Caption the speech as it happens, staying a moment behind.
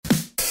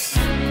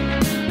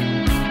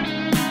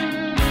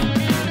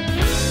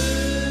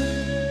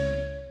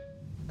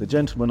The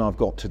gentleman I've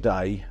got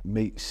today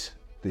meets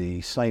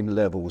the same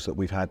levels that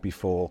we've had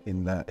before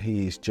in that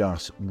he is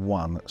just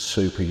one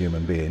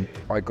superhuman being.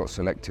 I got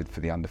selected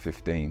for the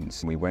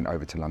under-15s. We went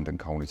over to London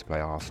Colney to play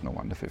Arsenal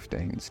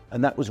under-15s.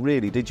 And that was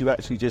really, did you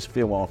actually just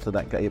feel after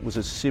that game, it was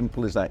as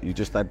simple as that, you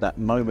just had that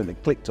moment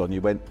that clicked on, you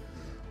went,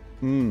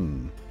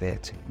 Their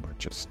team were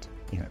just,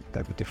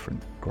 they were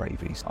different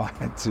gravies. I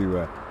had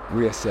to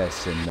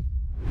reassess. And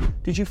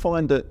did you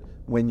find that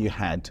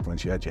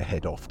once you had your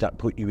head off, that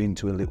put you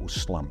into a little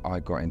slump? I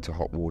got into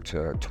hot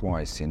water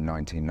twice in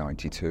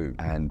 1992,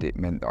 and it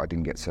meant that I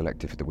didn't get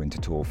selected for the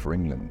winter tour for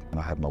England. And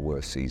I had my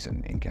worst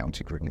season in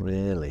county cricket.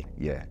 Really?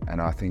 Yeah,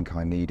 and I think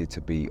I needed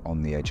to be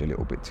on the edge a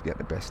little bit to get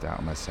the best out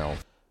of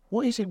myself.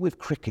 What is it with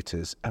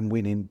cricketers and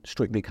winning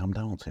Strictly Come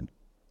Dancing?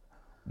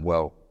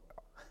 Well,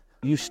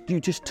 You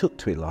just took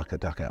to it like a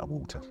duck out of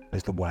water,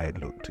 is the way it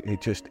looked.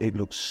 It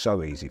looked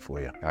so easy for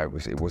you.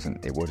 it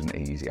wasn't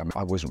easy.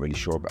 I wasn't really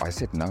sure, but I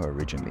said no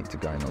originally to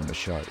going on the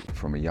show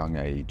from a young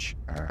age.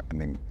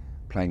 And then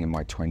playing in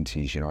my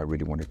 20s, I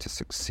really wanted to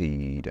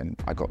succeed, and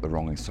I got the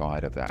wrong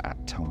side of that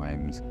at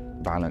times.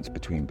 Balance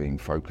between being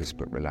focused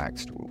but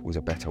relaxed was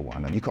a better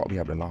one. And you've got to be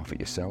able to laugh at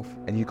yourself,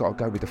 and you've got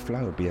to go with the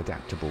flow and be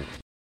adaptable.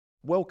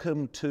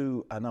 Welcome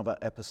to another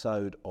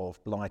episode of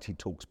Blighty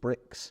Talks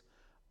Bricks.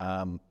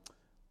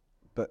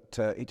 But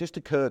it just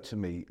occurred to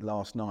me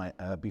last night,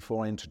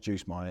 before I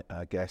introduced my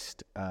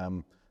guest,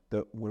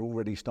 that we're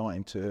already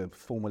starting to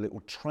form a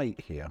little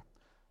trait here.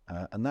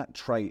 And that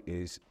trait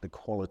is the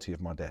quality of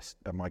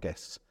my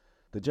guests.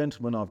 The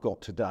gentleman I've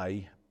got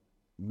today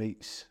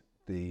meets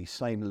the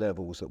same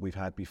levels that we've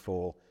had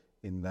before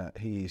in that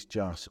he is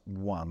just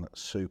one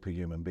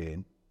superhuman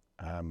being.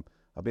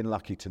 I've been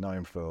lucky to know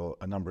him for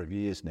a number of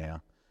years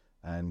now,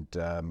 and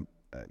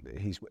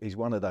he's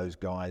one of those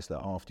guys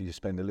that after you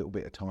spend a little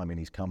bit of time in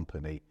his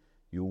company,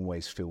 you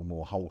always feel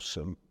more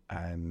wholesome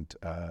and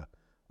I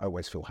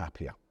always feel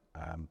happier.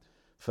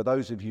 For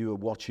those of you who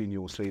are watching,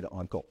 you'll see that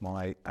I've got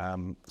my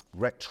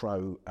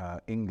retro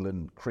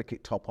England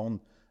cricket top on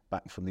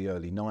back from the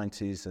early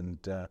 90s, and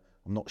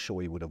I'm not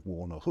sure he would have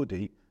worn a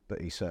hoodie,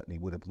 but he certainly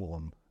would have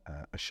worn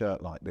a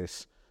shirt like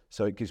this.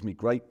 So it gives me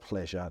great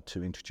pleasure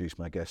to introduce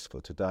my guest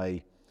for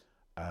today,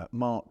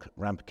 Mark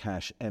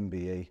Ramprakash,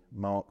 MBE.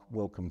 Mark,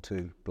 welcome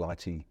to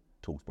Blighty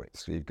Talks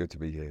Bricks. Steve, good to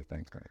be here.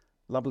 Thanks, mate.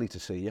 Lovely to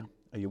see you.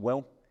 Are you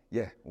well?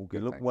 Yeah, all good.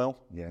 You look thanks. well?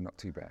 Yeah, not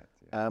too bad.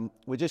 Yeah.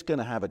 We're just going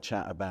to have a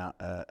chat about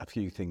a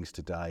few things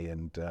today,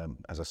 and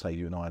as I say,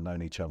 you and I have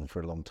known each other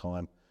for a long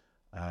time.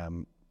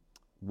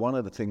 One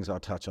of the things I'll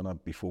touch on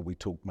before we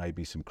talk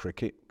maybe some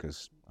cricket,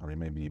 because I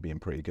remember you being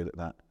pretty good at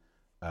that,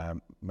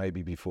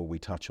 maybe before we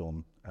touch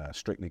on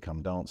Strictly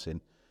Come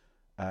Dancing.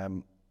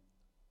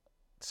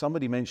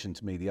 Somebody mentioned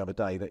to me the other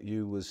day that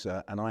you was,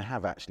 and I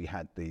have actually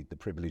had the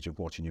privilege of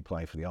watching you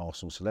play for the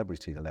Arsenal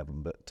Celebrity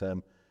 11, but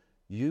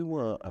you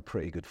were a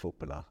pretty good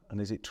footballer.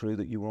 And is it true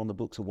that you were on the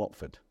books of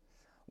Watford?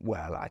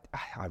 Well,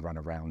 I run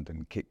around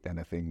and kicked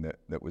anything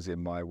that was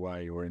in my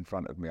way or in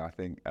front of me. I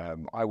think I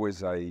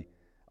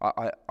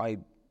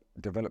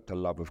developed a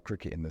love of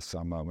cricket in the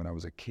summer when I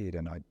was a kid,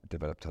 and I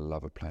developed a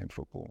love of playing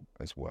football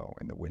as well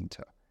in the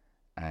winter.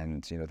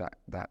 And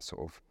that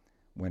sort of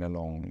went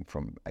along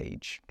from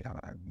age,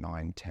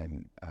 9,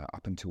 10,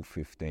 up until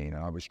 15.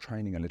 And I was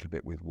training a little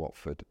bit with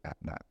Watford at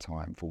that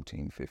time,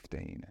 14,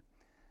 15.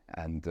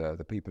 And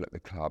the people at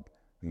the club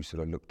who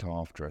sort of looked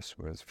after us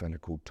were a fellow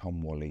called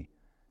Tom Wally,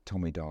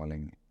 Tommy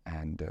Darling,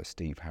 and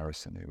Steve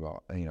Harrison, who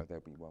are, they'll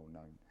be well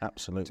known.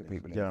 Absolutely. To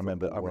people Yeah,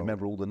 I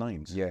remember all the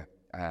names. Yeah.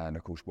 And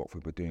of course,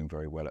 Watford were doing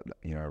very well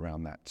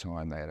around that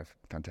time. They had a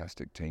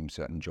fantastic team,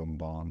 certain John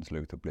Barnes,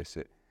 Luther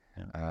Blissett,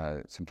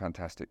 some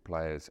fantastic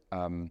players.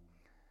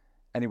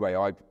 Anyway,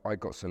 I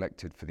got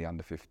selected for the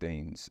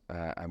under-15s,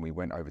 and we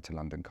went over to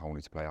London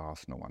Colney to play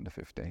Arsenal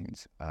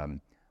under-15s.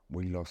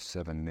 We lost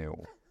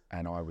 7-0,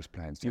 and I was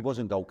playing... You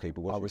wasn't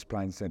goalkeeper, was you? I was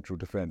playing central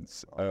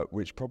defence,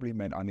 which probably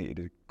meant I needed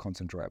to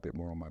concentrate a bit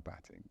more on my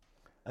batting.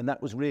 And that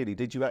was really,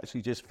 did you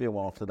actually just feel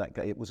after that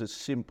game, it was as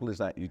simple as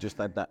that, you just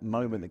had that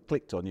moment that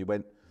clicked on, you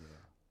went,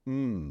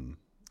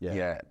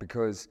 Yeah,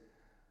 because,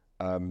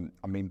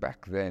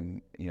 back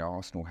then,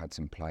 Arsenal had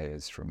some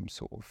players from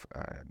sort of,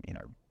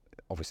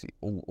 obviously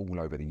all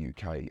over the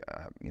UK.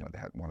 They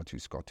had one or two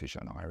Scottish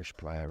and Irish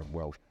player and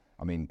Welsh.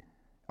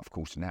 Of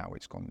course, now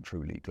it's gone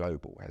truly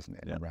global, hasn't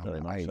it? Yeah, around very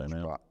that much age. so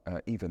now.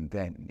 But even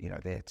then,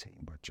 their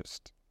team were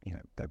just,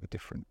 they were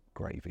different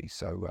gravy.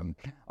 So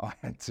I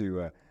had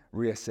to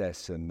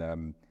reassess.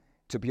 And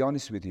to be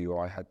honest with you,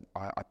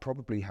 I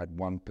probably had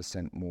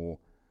 1% more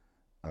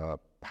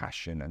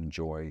passion and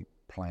joy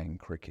playing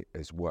cricket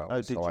as well.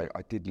 Oh, did you?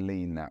 I did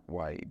lean that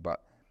way.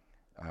 But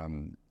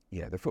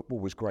the football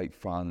was great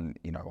fun.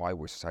 I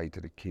always say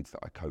to the kids that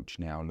I coach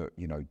now, look,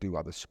 do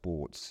other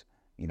sports.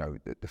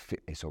 The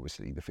fitness,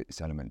 obviously, the fitness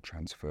element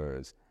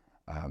transfers.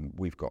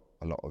 We've got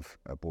a lot of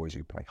boys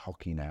who play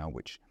hockey now,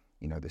 which,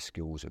 the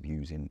skills of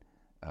using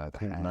the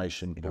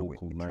coordination, hand, ball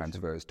coordination,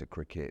 transfers to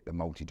cricket, the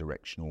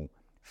multi-directional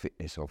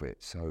fitness of it.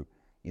 So,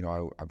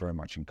 I very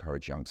much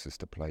encourage youngsters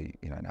to play,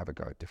 and have a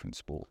go at different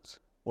sports.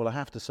 Well, I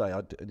have to say,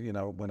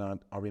 when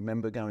I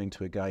remember going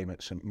to a game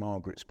at St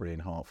Margaret's-Bury in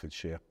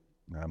Hertfordshire.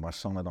 My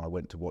son and I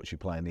went to watch you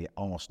play in the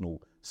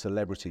Arsenal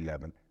Celebrity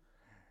 11.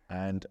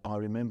 And I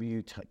remember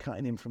you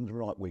cutting in from the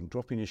right wing,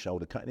 dropping your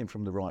shoulder, cutting in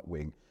from the right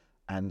wing,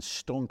 and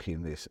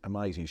stonking this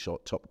amazing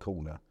shot, top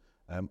corner.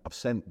 I've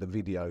sent the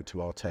video to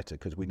Arteta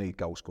because we need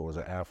goal scorers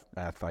at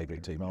our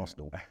favourite team,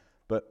 Arsenal.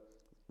 But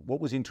what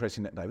was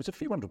interesting that day, there was a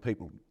few hundred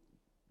people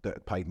that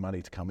had paid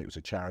money to come. It was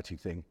a charity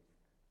thing.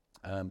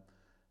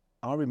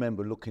 I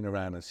remember looking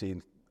around and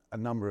seeing a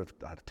number of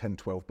 10,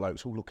 12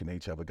 blokes all looking at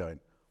each other going,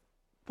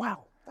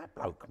 wow, that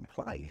bloke can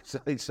play.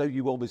 So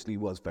you obviously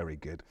was very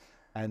good.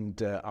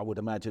 And I would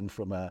imagine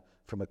from a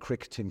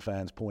cricketing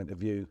fan's point of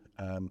view,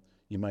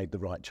 you made the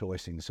right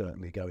choice in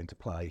certainly going to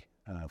play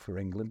for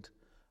England.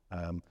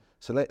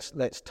 So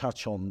let's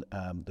touch on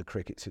the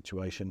cricket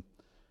situation.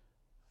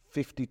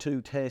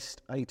 52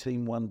 tests,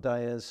 18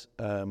 one-dayers.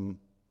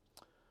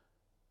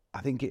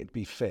 I think it'd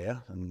be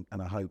fair, and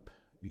I hope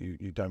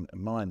you don't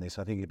mind this,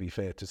 I think it'd be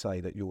fair to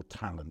say that your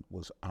talent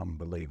was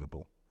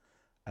unbelievable.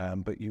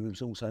 But you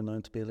was also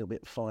known to be a little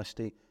bit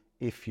feisty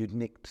if you'd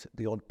nicked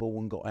the odd ball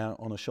and got out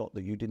on a shot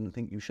that you didn't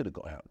think you should have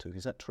got out to.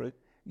 Is that true?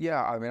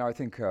 Yeah, I mean, I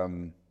think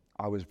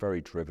I was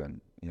very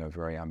driven,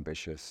 very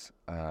ambitious.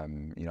 I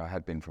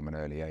had been from an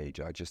early age.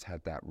 I just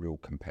had that real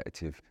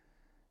competitive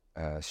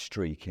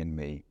streak in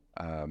me.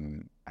 As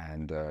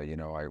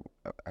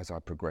I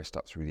progressed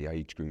up through the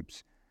age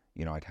groups,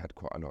 I'd had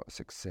quite a lot of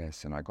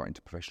success, and I got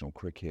into professional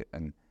cricket,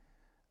 and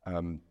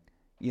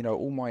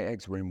all my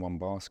eggs were in one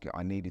basket.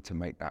 I needed to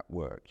make that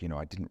work.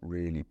 I didn't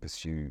really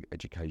pursue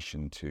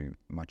education to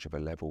much of a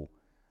level.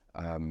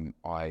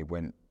 I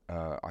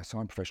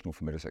signed professional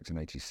for Middlesex in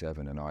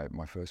 '87, and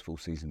my first full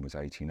season was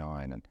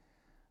 '89,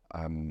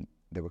 and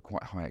there were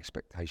quite high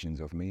expectations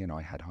of me, and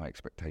I had high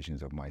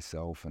expectations of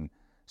myself, and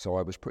so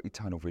I was pretty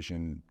tunnel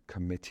vision,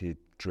 committed,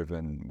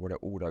 driven,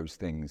 all those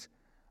things,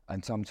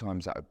 and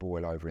sometimes that would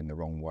boil over in the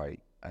wrong way.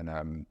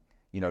 And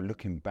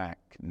looking back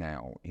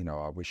now,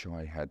 I wish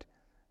I had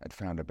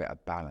found a better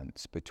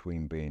balance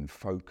between being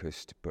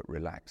focused but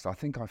relaxed. I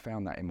think I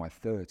found that in my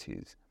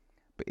 30s,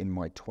 but in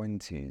my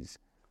 20s,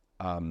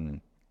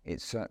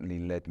 it certainly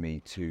led me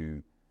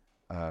to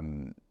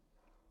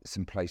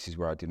some places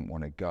where I didn't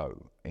want to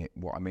go.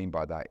 What I mean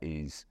by that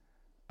is,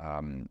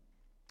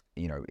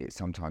 it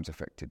sometimes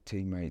affected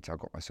teammates. I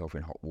got myself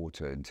in hot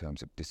water in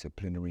terms of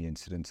disciplinary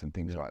incidents and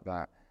things like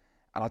that.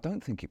 And I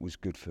don't think it was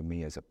good for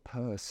me as a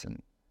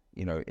person,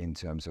 in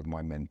terms of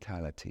my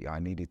mentality. I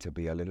needed to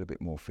be a little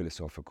bit more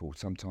philosophical.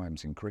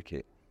 Sometimes in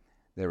cricket,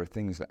 there are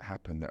things that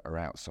happen that are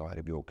outside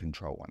of your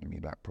control. I mean,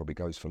 that probably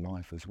goes for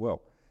life as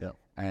well. Yeah.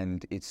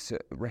 And it's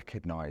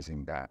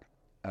recognizing that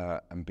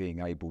and being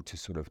able to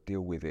sort of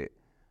deal with it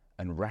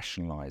and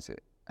rationalize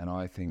it. And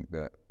I think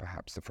that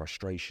perhaps the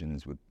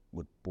frustrations would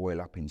boil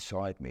up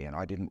inside me, and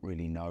I didn't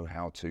really know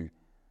how to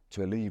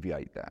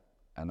alleviate that.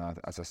 And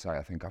as I say,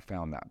 I think I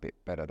found that a bit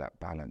better, that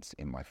balance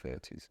in my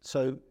 30s.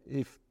 So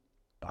if,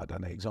 I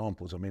don't know,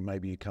 examples, I mean,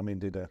 maybe you come in,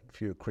 did a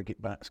few cricket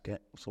bats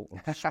get sort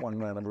of swung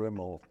around the room,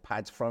 or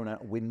pads thrown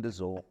out windows,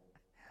 or...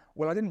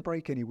 Well, I didn't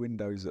break any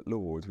windows at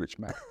Lord's, which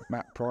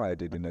Matt Pryor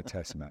did in a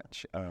test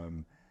match.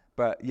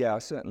 But yeah,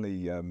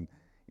 certainly,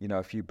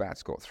 a few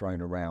bats got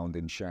thrown around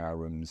in shower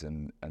rooms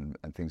and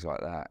things like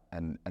that.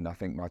 And I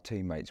think my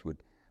teammates would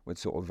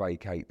sort of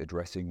vacate the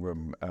dressing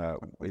room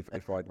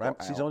if I'd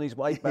Ramps is on his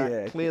way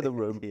back, clear the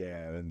room.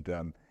 Yeah,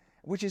 and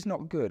which is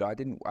not good. I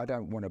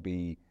don't want to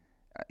be,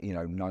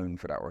 known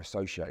for that or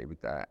associated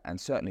with that. And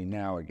certainly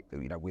now,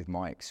 with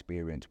my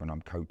experience when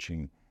I'm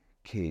coaching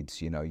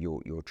kids,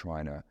 you're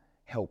trying to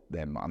help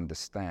them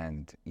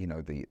understand,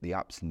 the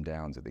ups and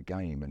downs of the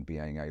game and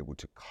being able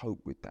to cope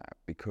with that.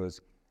 Because,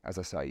 as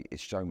I say,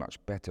 it's so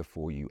much better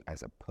for you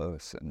as a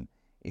person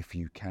if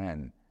you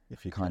can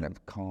kind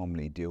of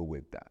calmly deal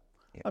with that.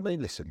 Yeah. I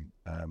mean, listen,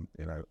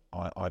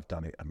 I've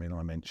done it. I mean,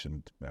 I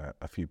mentioned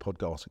a few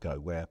podcasts ago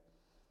where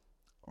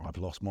I've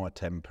lost my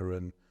temper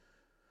and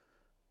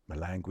my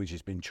language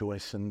has been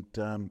choice, and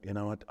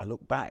I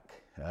look back,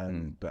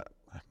 but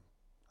I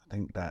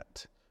think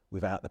that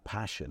without the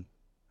passion,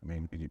 I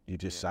mean, you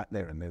just sat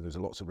there, and there's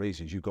lots of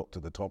reasons you got to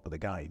the top of the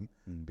game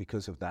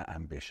because of that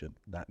ambition,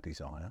 that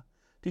desire.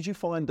 Did you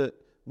find that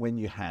when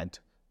you had,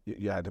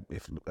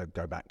 if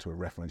go back to a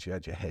reference, you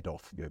had your head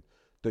off,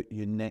 that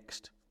your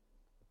next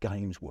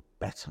games were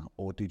better,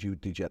 or did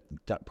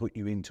that put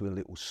you into a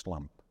little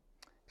slump?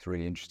 It's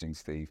really interesting,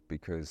 Steve,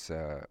 because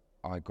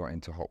I got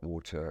into hot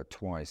water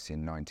twice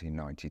in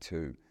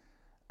 1992,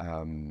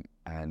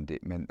 and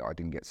it meant that I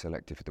didn't get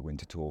selected for the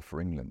winter tour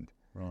for England.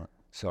 Right.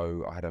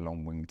 So I had a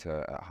long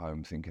winter at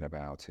home thinking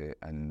about it,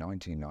 and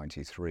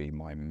 1993,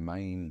 my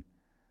main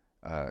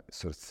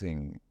sort of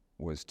thing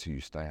was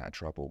to stay out of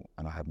trouble,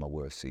 and I had my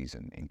worst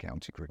season in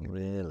county cricket.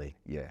 Really?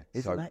 Yeah.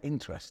 Isn't that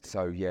interesting?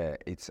 So yeah,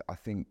 I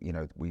think,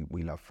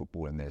 we love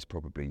football, and there's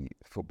probably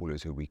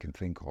footballers who we can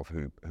think of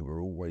who are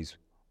always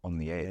on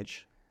the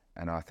edge.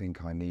 And I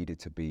think I needed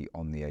to be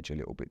on the edge a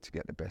little bit to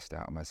get the best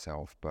out of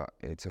myself, but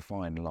it's a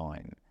fine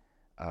line.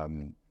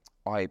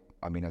 I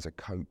mean, as a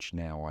coach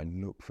now, I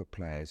look for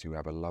players who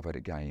have a love of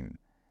the game,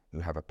 who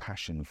have a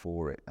passion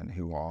for it, and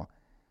who are,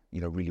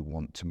 really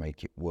want to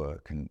make it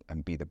work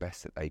and be the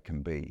best that they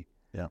can be.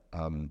 Yeah.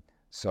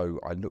 So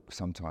I look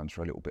sometimes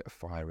for a little bit of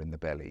fire in the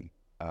belly,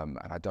 and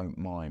I don't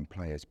mind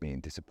players being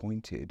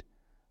disappointed,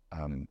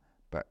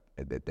 but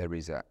there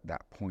is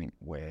that point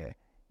where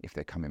if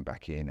they're coming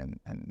back in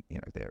and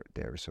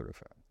they're sort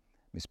of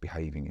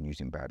misbehaving and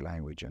using bad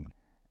language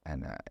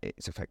and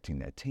it's affecting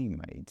their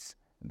teammates,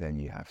 then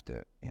you have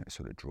to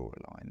sort of draw a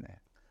line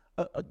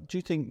there. Do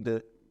you think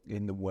that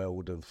in the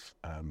world of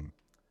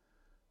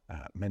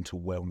mental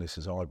wellness,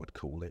 as I would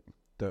call it,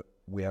 that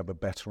we have a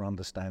better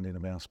understanding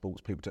of our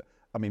sports people?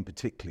 I mean,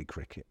 particularly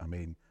cricket. I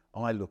mean,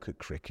 I look at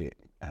cricket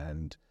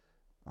and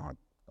I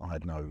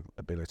had no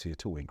ability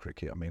at all in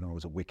cricket. I mean, I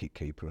was a wicket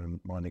keeper and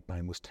my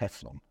nickname was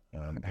Teflon.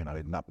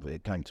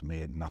 It came to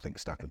me and nothing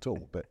stuck at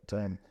all. But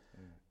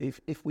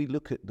if we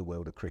look at the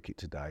world of cricket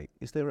today,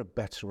 is there a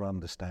better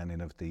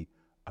understanding of the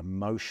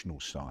emotional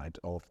side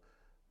of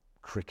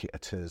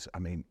cricketers? I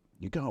mean,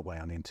 you go away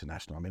on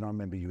international. I mean, I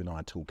remember you and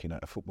I talking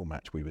at a football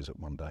match we was at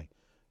one day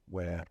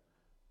where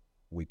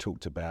we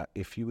talked about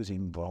if you was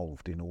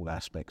involved in all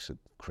aspects of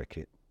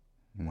cricket,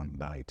 one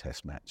day,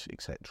 test match,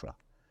 etc.,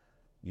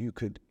 you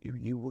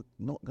were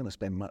not going to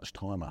spend much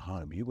time at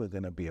home. You were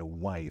going to be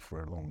away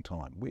for a long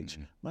time, which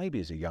maybe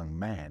as a young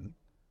man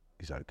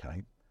is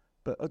okay.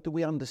 But do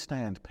we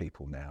understand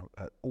people now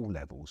at all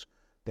levels,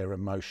 their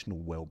emotional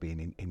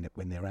well-being in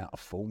when they're out of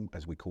form,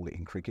 as we call it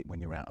in cricket,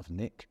 when you're out of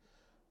nick,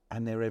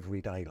 and their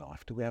everyday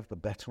life? Do we have a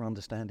better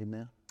understanding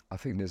now? I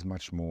think there's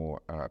much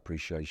more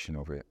appreciation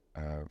of it.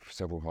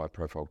 Several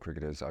high-profile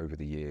cricketers over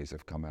the years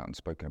have come out and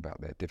spoken about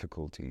their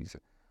difficulties.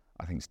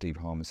 I think Steve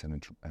Harmison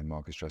and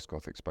Marcus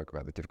Trescothick spoke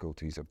about the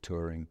difficulties of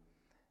touring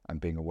and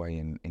being away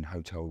in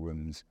hotel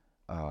rooms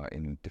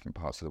in different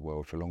parts of the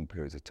world for long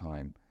periods of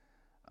time.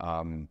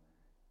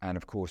 And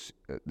of course,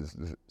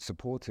 the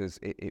supporters,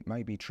 it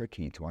may be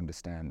tricky to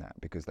understand that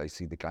because they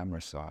see the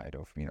glamorous side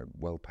of,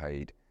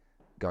 well-paid,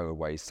 go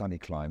away, sunny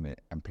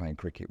climate and playing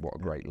cricket. What a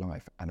great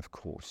life. And of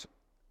course,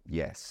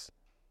 yes,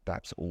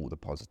 that's all the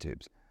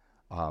positives.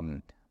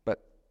 But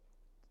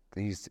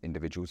these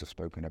individuals have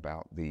spoken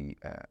about the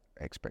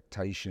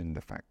expectation,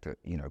 the fact that,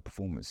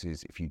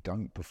 performances, if you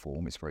don't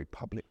perform, it's very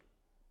public.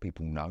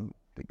 People know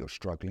that you're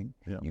struggling.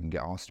 Yeah. You can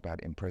get asked about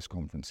it in press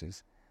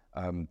conferences.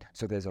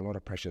 So there's a lot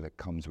of pressure that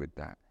comes with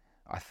that.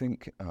 I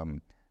think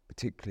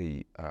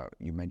particularly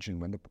you mentioned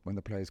when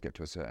the players get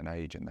to a certain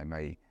age and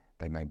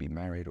they may be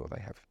married or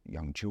they have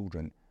young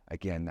children,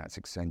 again, that's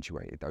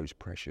accentuated those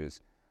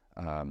pressures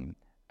and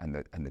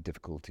the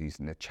difficulties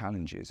and the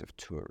challenges of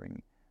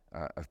touring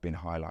have been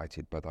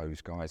highlighted by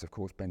those guys. Of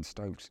course, Ben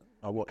Stokes.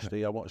 I watched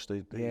the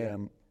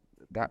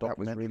that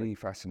was really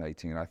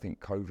fascinating, and I think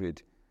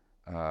COVID.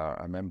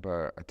 I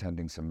remember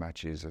attending some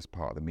matches as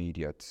part of the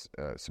media,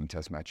 some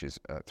test matches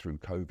through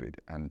COVID,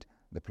 and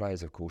the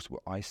players, of course,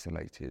 were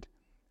isolated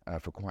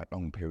for quite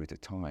long periods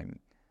of time.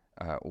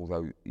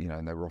 Although,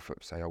 and they were off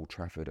at, say, Old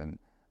Trafford and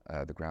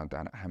the ground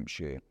down at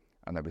Hampshire,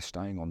 and they were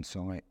staying on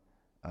site,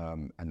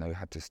 and they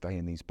had to stay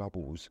in these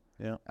bubbles,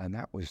 and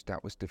that was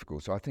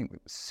difficult. So I think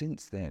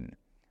since then,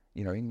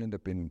 England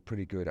have been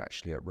pretty good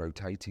actually at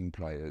rotating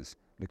players,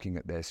 looking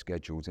at their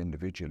schedules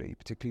individually,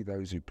 particularly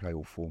those who play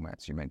all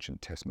formats. You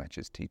mentioned test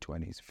matches,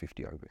 T20s,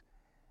 50 over.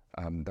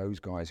 Those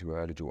guys who are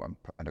eligible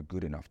and are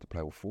good enough to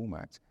play all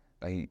formats,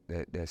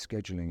 their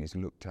scheduling is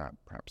looked at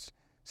perhaps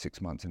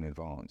 6 months in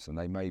advance, and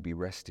they may be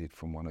rested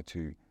from one or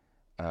two,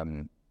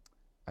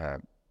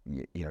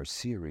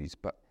 series.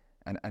 But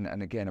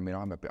and again, I mean,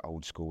 I'm a bit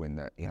old school in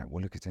that,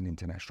 well, look, it's an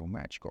international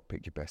match. You've got to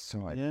pick your best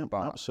side. Yeah,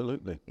 but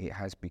absolutely. It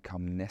has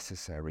become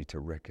necessary to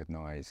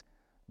recognise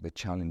the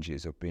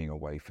challenges of being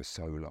away for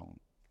so long.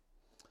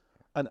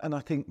 And I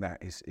think that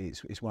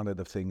is one of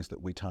the things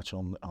that we touch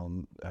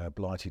on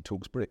Blighty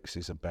Talks Bricks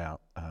is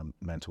about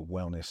mental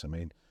wellness. I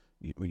mean,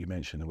 you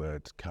mentioned the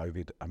word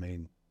COVID. I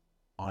mean,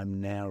 I'm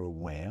now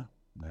aware,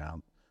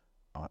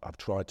 I've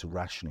tried to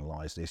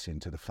rationalise this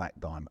into the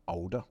fact that I'm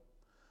older,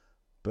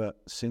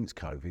 but since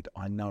COVID,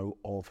 I know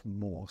of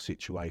more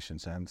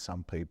situations and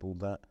some people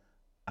that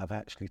have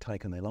actually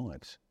taken their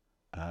lives.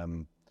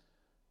 And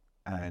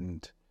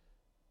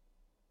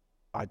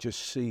I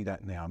just see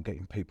that now. I'm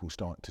getting people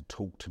starting to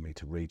talk to me,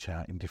 to reach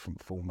out in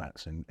different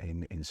formats and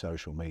in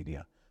social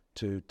media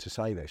to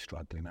say they're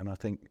struggling. And I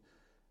think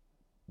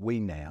we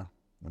now,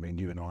 I mean,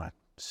 you and I,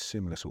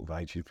 similar sort of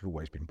age, you've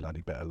always been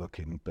bloody better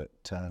looking, but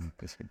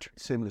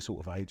similar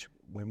sort of age,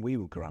 when we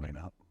were growing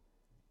up,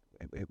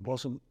 it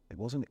wasn't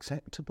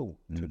acceptable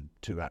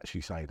to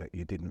actually say that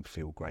you didn't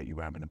feel great, you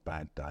were having a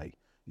bad day.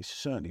 It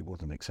certainly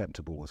wasn't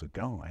acceptable as a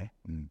guy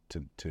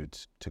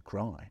to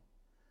cry.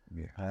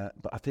 Yeah.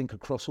 But I think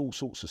across all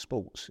sorts of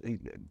sports,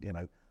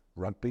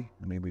 rugby,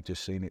 I mean, we've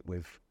just seen it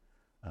with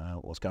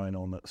what's going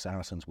on at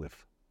Saracens with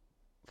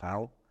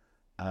Farrell.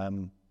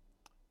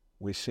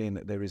 We're seeing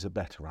that there is a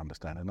better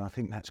understanding, and I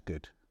think that's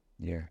good.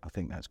 Yeah. I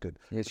think that's good.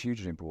 Yeah, it's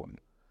hugely important.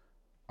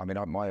 I mean,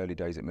 my early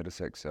days at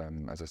Middlesex,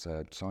 as I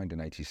said, signed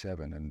in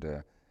 '87,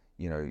 and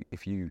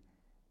if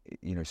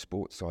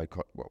sports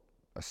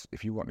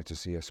if you wanted to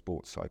see a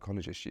sports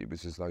psychologist, it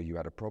was as though you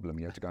had a problem.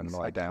 You had to go and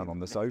lie down on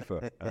the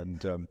sofa.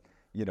 And,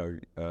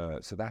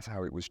 so that's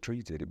how it was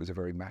treated. It was a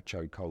very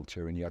macho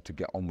culture, and you had to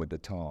get on with the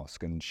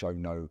task and show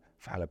no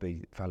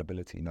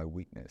fallibility, no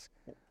weakness.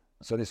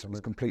 So this is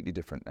completely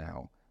different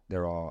now.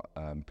 There are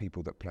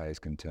people that players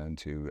can turn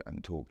to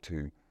and talk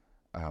to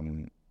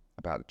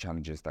about the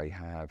challenges they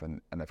have.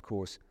 And of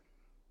course,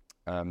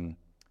 there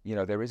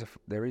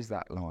is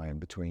that line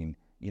between,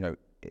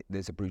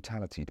 there's a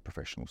brutality to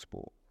professional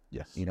sport.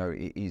 Yes.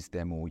 It is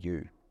them or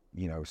you.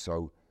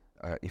 So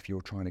if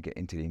you're trying to get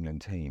into the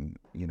England team,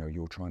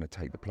 you're trying to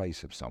take the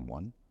place of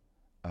someone.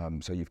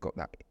 So you've got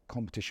that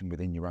competition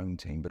within your own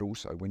team, but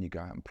also when you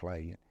go out and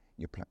play,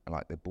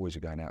 like the boys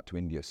are going out to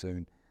India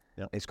soon,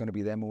 it's going to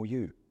be them or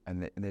you.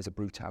 And there's a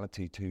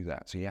brutality to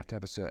that. So you have to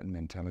have a certain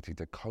mentality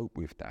to cope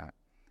with that.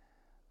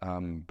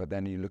 But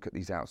then you look at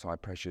these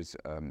outside pressures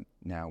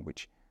now,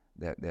 which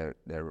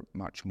they're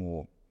much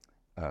more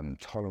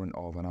tolerant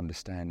of and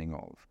understanding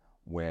of,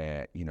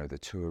 where the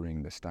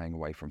touring, the staying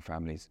away from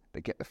families,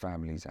 they get the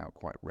families out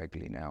quite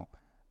regularly now,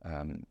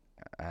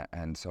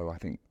 and so I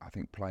think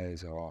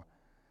players are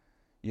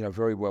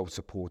very well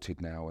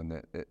supported now, and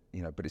that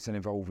but it's an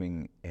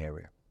evolving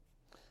area.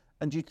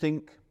 And do you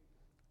think,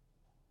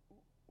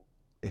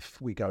 if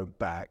we go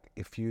back,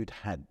 if you'd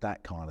had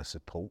that kind of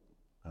support,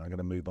 and I'm going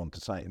to move on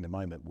to say it in a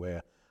moment,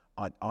 where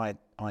I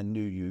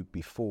knew you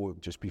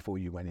just before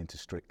you went into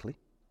Strictly,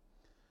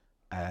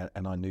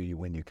 and I knew you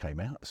when you came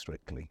out of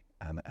Strictly,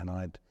 and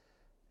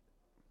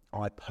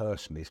I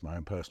personally, it's my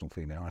own personal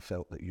feeling, I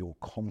felt that your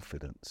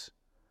confidence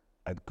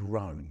had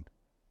grown,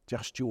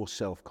 just your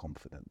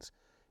self-confidence.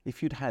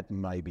 If you'd had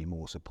maybe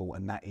more support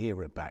and that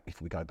era back,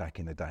 if we go back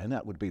in the day, and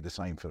that would be the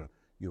same for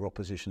your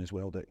opposition as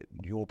well, that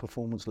your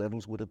performance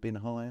levels would have been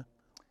higher?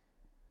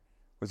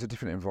 It was a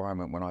different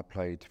environment when I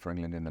played for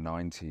England in the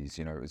 90s.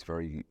 It was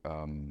very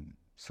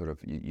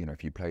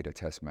if you played a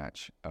test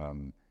match,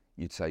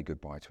 you'd say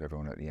goodbye to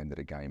everyone at the end of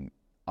the game,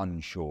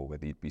 unsure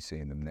whether you'd be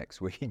seeing them next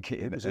week.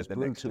 It was as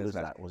brutal as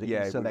that, was it?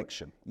 Yeah,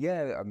 selection.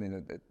 I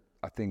mean,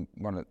 I think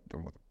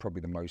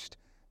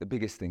the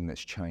biggest thing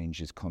that's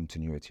changed is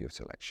continuity of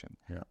selection.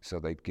 Yeah. So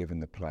they've given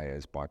the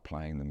players, by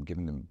playing them,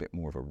 given them a bit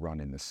more of a run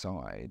in the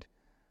side,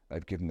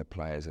 they've given the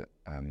players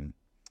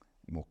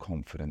more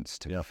confidence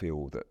to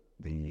feel that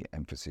the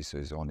emphasis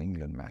is on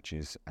England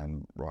matches,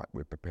 and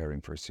we're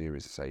preparing for a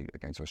series, say,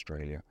 against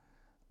Australia,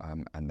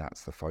 and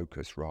that's the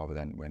focus, rather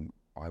than when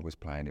I was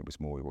playing, it was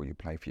more, well, you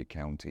play for your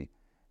county,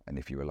 and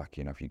if you were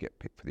lucky enough, you get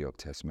picked for the odd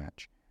test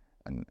match,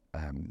 and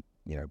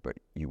but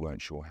you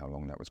weren't sure how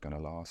long that was going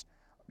to last.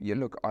 In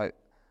the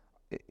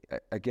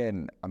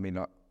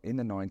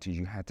 90s,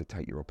 you had to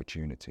take your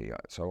opportunity.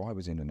 So I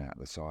was in and out of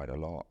the side a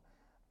lot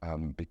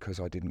because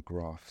I didn't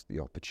grasp the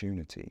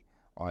opportunity.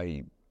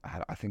 I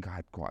think I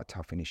had quite a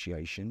tough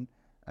initiation,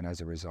 and as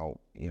a result,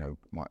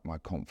 my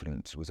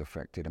confidence was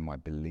affected, and my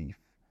belief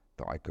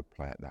that I could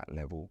play at that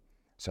level.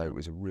 So it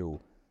was a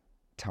real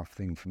tough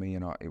thing for me,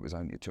 and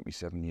it took me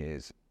 7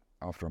 years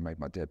after I made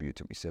my debut. It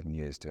took me 7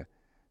 years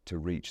to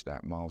reach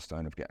that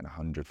milestone of getting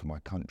 100 for my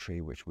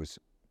country, which was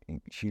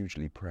a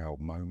hugely proud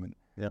moment.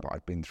 But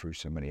I'd been through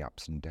so many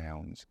ups and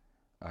downs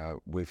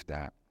with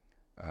that.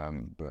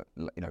 But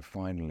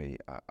finally,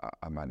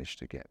 I managed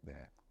to get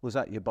there. Was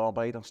that your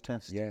Barbados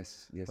test?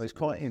 Yes. Well, it's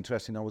quite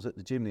interesting. I was at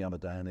the gym the other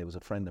day, and there was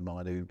a friend of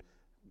mine who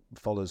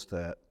follows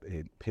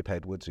Pip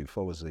Edwards, who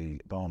follows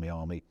the Barmy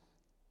Army,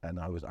 and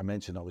I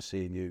mentioned I was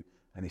seeing you,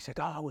 and he said,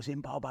 I was in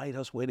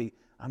Barbados with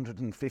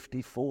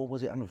 154,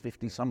 was it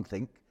 150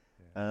 something?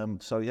 And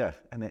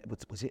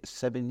was it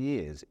 7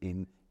 years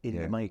in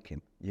the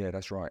making? Yeah,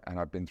 that's right. And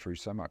I've been through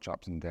so much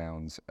ups and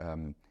downs.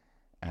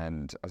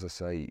 And as I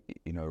say,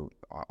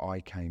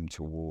 I came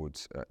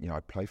towards, I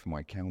played for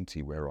my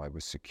county where I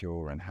was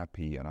secure and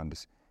happy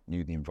and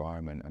knew the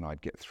environment, and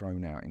I'd get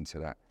thrown out into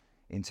that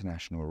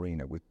international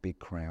arena with big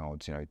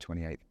crowds,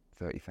 28,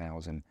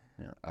 30,000.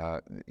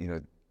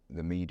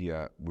 The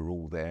media were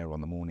all there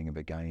on the morning of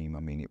a game. I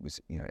mean, it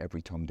was,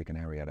 every Tom, Dick and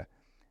Harry had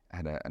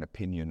an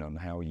opinion on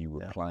how you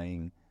were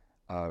playing.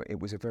 It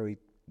was a very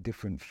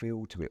different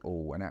feel to it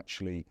all. And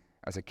actually,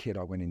 as a kid,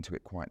 I went into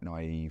it quite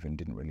naive and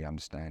didn't really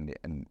understand it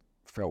and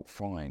felt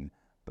fine.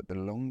 But the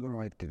longer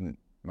I didn't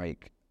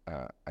make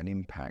an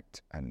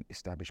impact and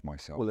establish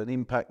myself. Well,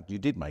 you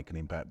did make an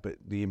impact, but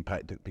the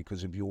impact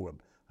because of you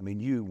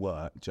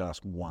were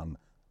just one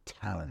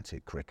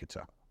talented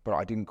cricketer. But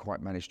I didn't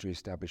quite manage to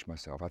establish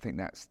myself. I think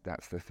that's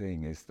the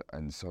thing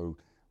and so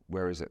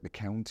whereas at the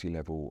county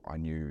level, I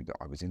knew that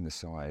I was in the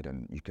side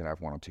and you could have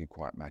one or two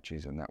quiet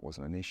matches and that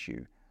wasn't an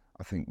issue.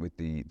 I think with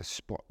the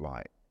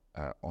spotlight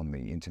on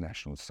the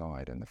international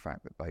side and the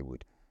fact that they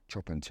would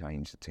chop and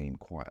change the team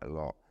quite a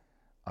lot,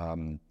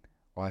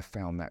 I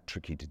found that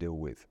tricky to deal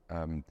with.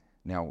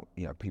 Now,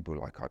 people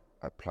like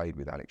I played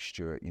with Alex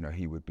Stewart,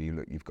 he would be,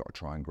 look, you've got to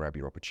try and grab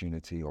your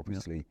opportunity,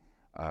 obviously.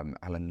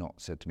 Alan Knott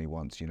said to me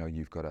once,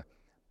 you've got to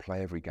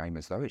play every game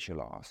as though it's your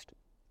last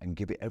and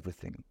give it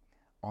everything.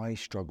 I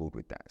struggled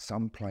with that.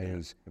 Some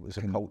players, it was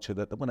a culture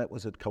that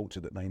was a culture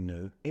that they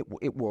knew.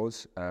 It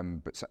was,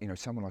 but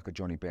someone like a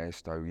Johnny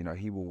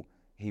Bairstow,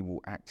 he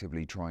will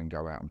actively try and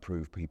go out and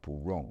prove people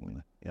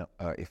wrong. Yeah,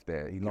 if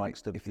they're he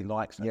likes that,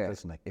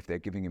 doesn't he? If they're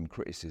giving him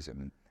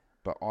criticism,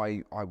 but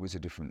I was a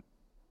different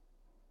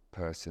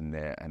person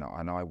there,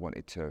 and I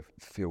wanted to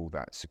feel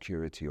that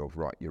security of,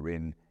 right, you're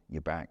in,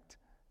 you're backed,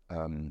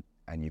 and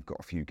you've got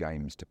a few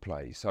games to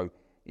play. So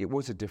it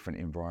was a different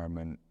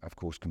environment, of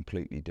course,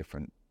 completely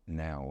different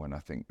now, and I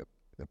think that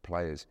the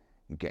players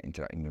who get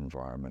into that England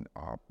environment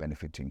are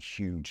benefiting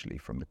hugely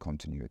from the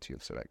continuity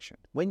of selection.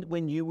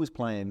 When you was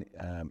playing,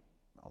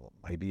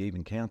 maybe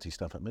even county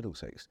stuff at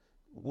Middlesex,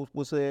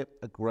 was there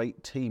a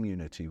great team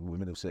unity with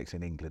Middlesex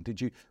in England? Did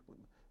you?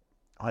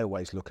 I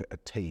always look at a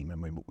team,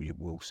 and we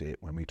will see it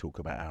when we talk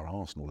about our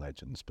Arsenal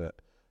legends, but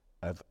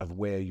of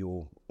where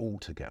you're all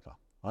together.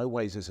 I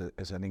always,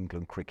 as an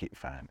England cricket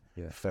fan,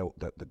 felt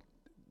that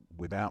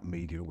without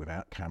media,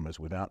 without cameras,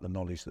 without the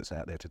knowledge that's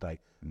out there today,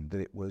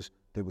 that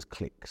there was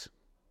cliques.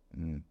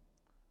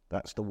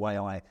 That's the way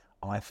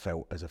I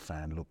felt as a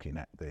fan looking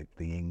at the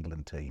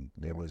England team.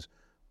 There was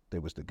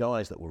the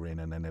guys that were in,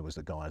 and then there was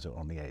the guys that were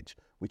on the edge,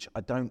 which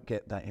I don't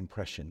get that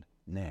impression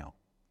now.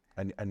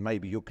 And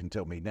maybe you can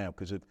tell me now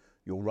because of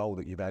your role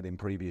that you've had in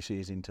previous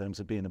years in terms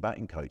of being a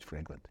batting coach for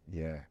England.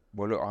 Yeah.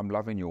 Well, look, I'm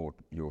loving your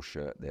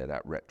shirt there,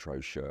 that retro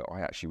shirt.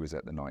 I actually was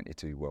at the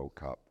 '92 World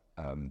Cup.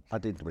 I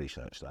did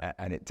research that.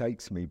 And it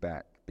takes me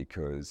back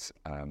because,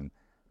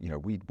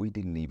 we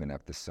didn't even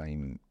have the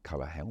same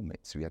colour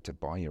helmets. We had to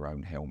buy your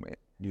own helmet.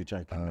 You're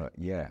joking?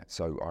 Yeah.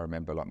 So I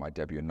remember like my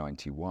debut in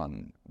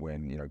 '91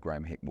 when,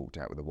 Graham Hick walked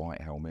out with a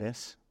white helmet.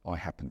 Yes. I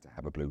happened to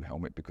have a blue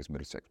helmet because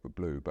Middlesex were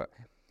blue, but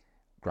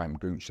Graham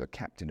Gooch, the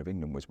captain of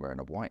England, was wearing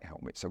a white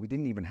helmet. So we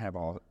didn't even have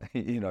our,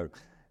 everyone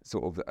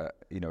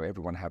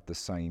have the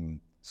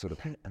same sort of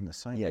hat and the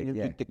same.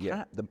 The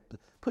cap, the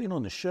putting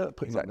on the shirt,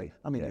 the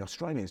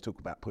Australians talk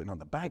about putting on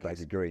the bag. I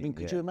agree. I mean,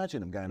 could you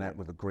imagine them going out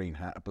with a green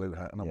hat, a blue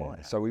hat, and a white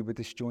hat? So we were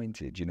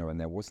disjointed, and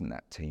there wasn't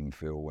that team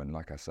feel. And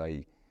like I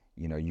say,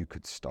 you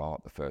could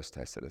start the first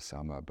test of the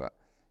summer, but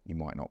you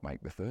might not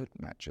make the third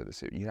match of the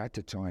series. You had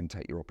to try and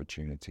take your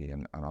opportunity,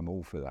 and I'm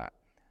all for that.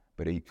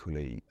 But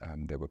equally,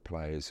 there were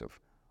players of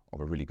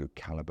a really good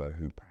calibre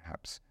who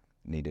perhaps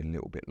needed a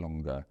little bit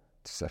longer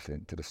to settle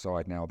into the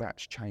side. Now,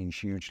 that's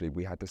changed hugely.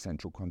 We had the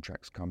central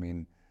contracts come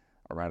in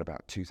around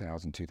about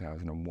 2000,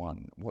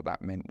 2001. What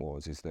that meant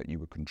is that you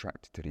were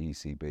contracted to the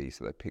ECB,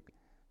 so they picked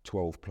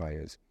 12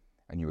 players,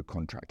 and you were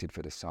contracted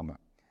for the summer.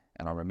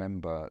 And I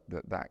remember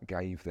that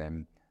gave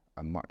them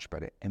a much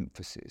better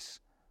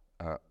emphasis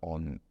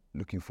on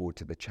looking forward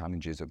to the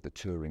challenges of the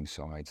touring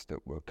sides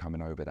that were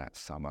coming over that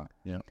summer.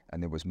 Yeah.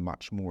 And there was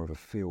much more of a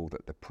feel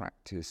that the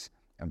practice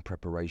and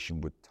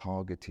preparation were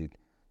targeted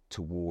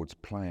towards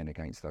playing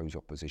against those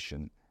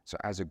opposition. So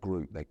as a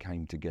group, they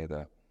came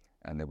together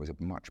and there was a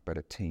much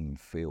better team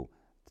feel.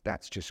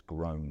 That's just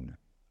grown.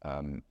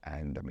 And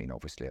I mean,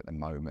 obviously at the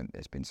moment,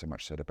 there's been so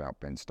much said about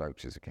Ben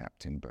Stokes as a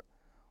captain, but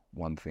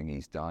one thing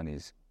he's done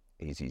is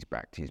he's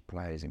backed his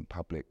players in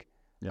public.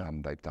 Yeah.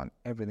 They've done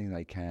everything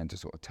they can to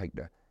sort of take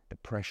the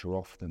pressure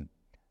off them,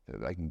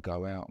 that they can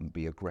go out and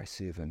be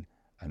aggressive and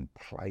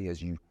play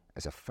as you,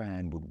 as a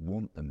fan, would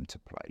want them to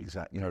play.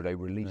 Exactly. They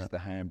release the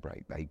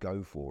handbrake, they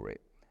go for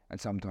it. And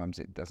sometimes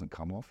it doesn't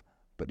come off,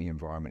 but the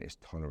environment is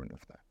tolerant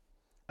of that.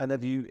 And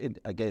have you,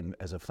 again,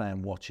 as a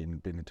fan watching,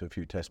 been into a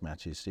few test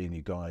matches, seeing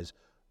you guys,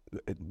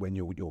 when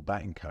you're your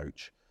batting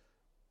coach,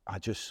 I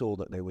just saw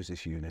that there was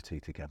this unity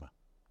together,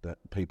 that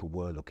people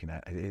were looking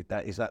at.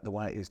 Is that the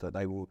way it is, that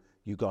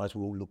you guys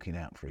were all looking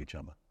out for each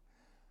other?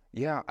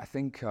 Yeah, I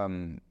think,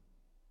 that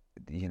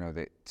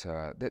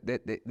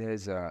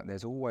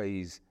there's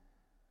always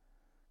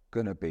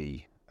going to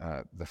be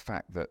the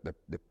fact that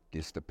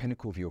it's the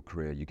pinnacle of your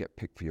career. You get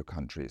picked for your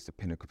country. It's the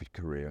pinnacle of your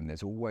career, and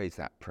there's always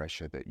that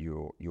pressure that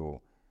you're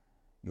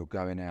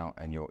going out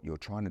and you're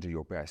trying to do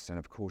your best. And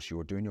of course,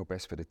 you're doing your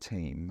best for the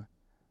team,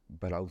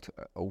 but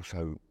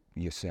also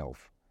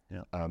yourself.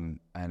 Yeah.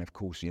 And of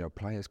course,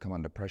 players come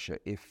under pressure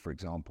if, for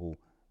example,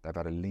 they've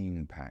had a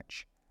lean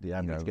patch. The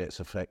average gets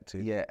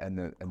affected. Yeah, and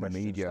the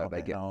media,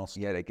 they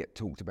get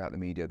talked about. The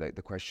media,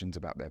 the questions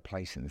about their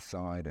place in the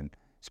side and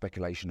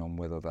speculation on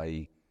whether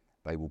they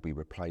will be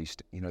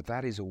replaced.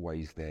 That is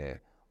always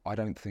there. I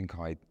don't think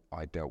I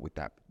dealt with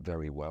that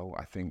very well.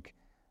 I think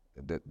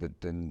that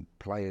the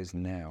players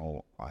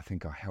now, I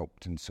think, are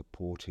helped and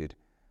supported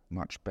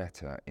much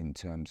better in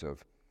terms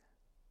of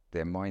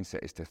their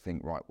mindset is to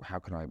think, right, how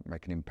can I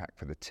make an impact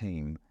for the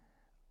team?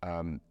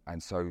 And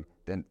so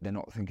then they're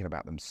not thinking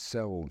about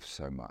themselves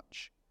so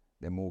much.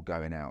 They're more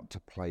going out to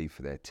play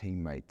for their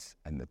teammates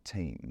and the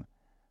team,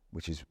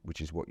 which is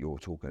what you're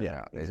talking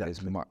about. Exactly.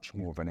 There's much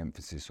more of an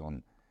emphasis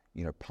on,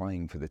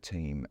 playing for the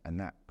team, and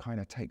that kind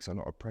of takes a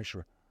lot of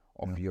pressure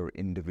off your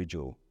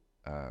individual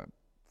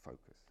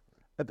focus.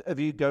 Have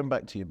you, going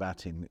back to your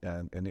batting,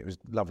 and it was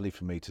lovely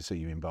for me to see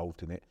you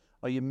involved in it,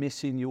 are you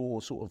missing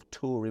your sort of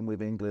touring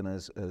with England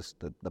as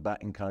the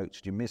batting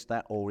coach? Do you miss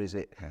that, or is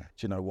it, do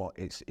you know what,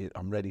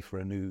 I'm ready for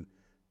a new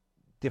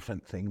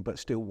different thing, but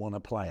still want to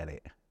play at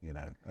it, you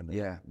know. And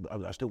Yeah.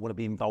 I still want to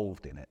be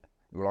involved in it.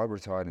 Well, I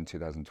retired in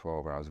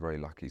 2012, and I was very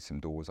lucky. Some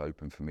doors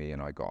opened for me,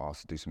 and I got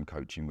asked to do some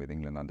coaching with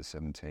England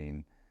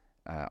under-17s,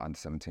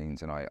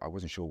 and I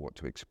wasn't sure what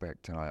to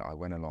expect, and I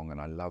went along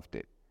and I loved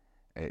it.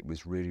 It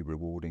was really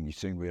rewarding. You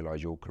soon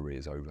realise your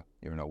career's over.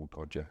 You're an old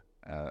codger,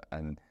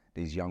 and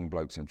these young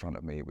blokes in front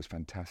of me, it was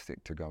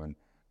fantastic to go and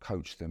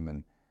coach them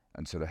and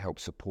sort of help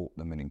support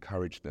them and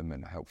encourage them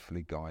and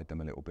hopefully guide them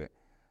a little bit.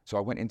 So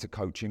I went into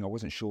coaching. I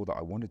wasn't sure that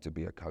I wanted to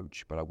be a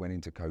coach, but I went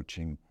into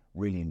coaching,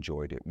 really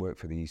enjoyed it, worked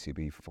for the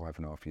ECB for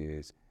 5.5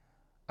 years.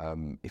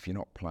 If you're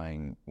not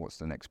playing, what's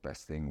the next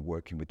best thing?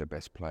 Working with the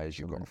best players,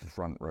 you've got a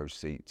front row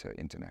seat to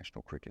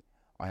international cricket.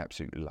 I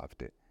absolutely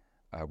loved it.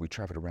 We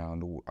travelled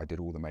around, I did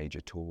all the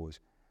major tours.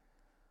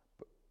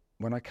 But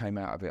when I came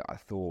out of it, I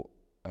thought,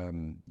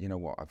 you know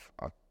what,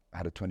 I've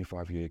had a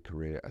 25-year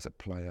career as a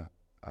player.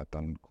 I've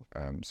done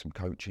some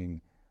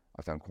coaching.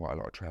 I've done quite a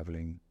lot of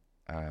travelling.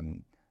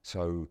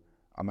 So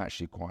I'm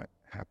actually quite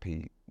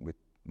happy with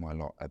my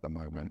lot at the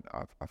moment.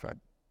 I've had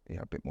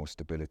a bit more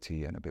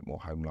stability and a bit more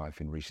home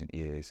life in recent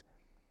years.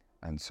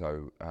 And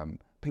so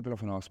people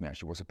often ask me,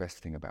 actually, what's the best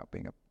thing about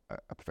being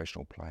a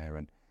professional player?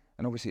 And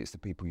obviously it's the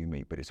people you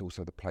meet, but it's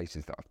also the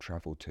places that I've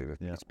travelled to.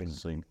 Yeah, it's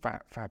been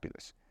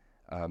fabulous.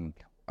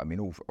 I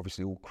mean,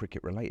 obviously all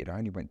cricket related. I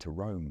only went to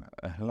Rome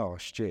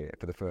last year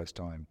for the first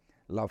time.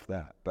 Love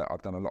that. But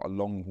I've done a lot of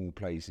long haul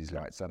places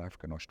like South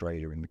Africa and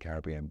Australia in the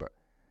Caribbean. But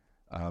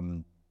I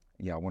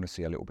want to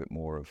see a little bit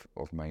more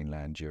of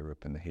mainland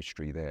Europe and the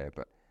history there.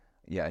 But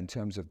yeah, in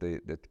terms of the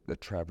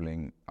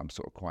travelling, I'm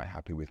sort of quite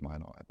happy with my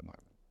lot at the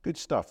moment. Good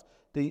stuff.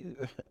 The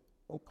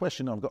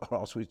question I've got to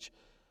ask, which,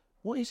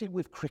 what is it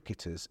with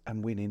cricketers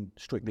and winning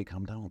Strictly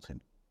Come Dancing?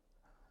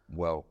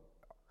 Well,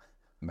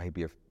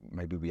 maybe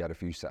we had a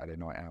few Saturday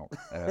night out,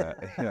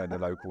 in the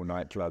local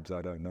nightclubs.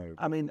 I don't know.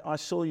 I mean, I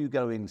saw you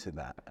go into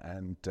that,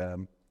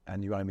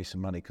 and you owe me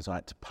some money because I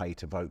had to pay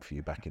to vote for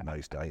you back in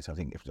those days. I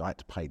think I had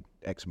to pay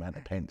X amount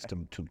of pence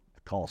to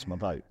cast my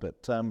vote.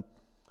 But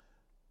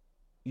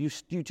you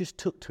just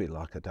took to it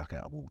like a duck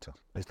out of water.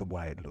 Is the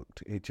way it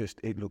looked.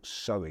 It looked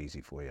so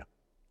easy for you.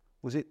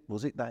 Was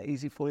it that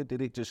easy for you?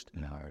 Did it just?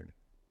 No,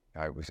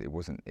 it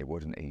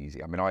wasn't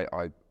easy. I mean,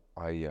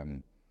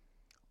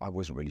 I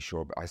wasn't really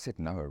sure, but I said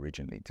no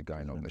originally to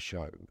going on the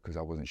show because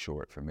I wasn't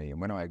sure it for me. And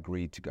when I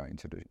agreed to go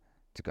into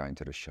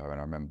the show, and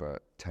I remember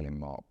telling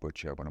Mark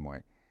Butcher, one of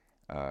my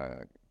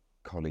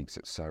colleagues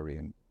at Surrey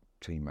and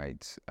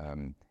teammates,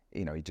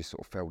 he just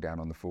sort of fell down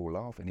on the floor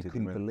laughing. He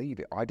couldn't believe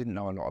it. I didn't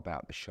know a lot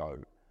about the show.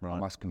 Right. I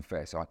must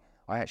confess. I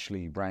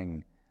actually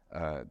rang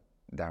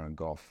Darren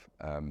Gough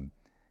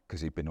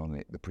because he'd been on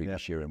it the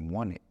previous year and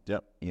won it.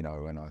 Yep.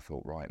 And I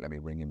thought, right, let me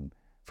ring him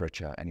for a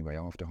chat. Anyway,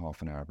 after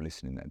half an hour of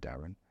listening to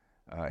Darren,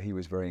 he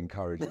was very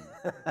encouraging.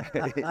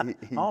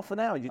 Half an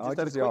hour? You just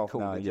had a quick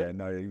call? Yeah,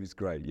 no, he was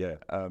great, yeah.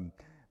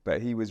 But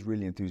he was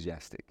really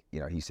enthusiastic.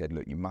 He said,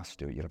 look, you must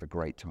do it. You'll have a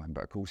great time.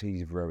 But of course,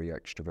 he's a very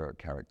extrovert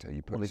character.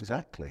 You put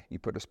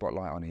the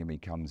spotlight on him, he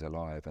comes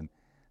alive. And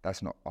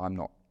I'm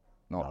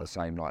not the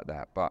same like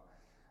that. But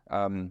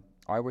I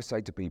always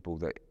say to people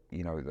that,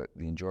 that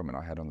the enjoyment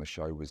I had on the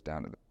show was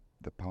down to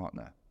the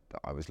partner that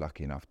I was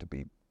lucky enough to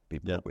be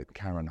put with,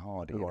 Karen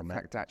Hardy. Who I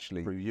met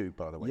through you,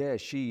 by the way. Yeah,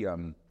 she...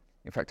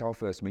 in fact, our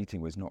first meeting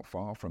was not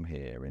far from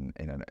here in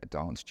a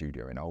dance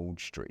studio in Old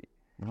Street.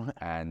 Right.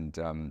 And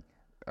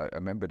I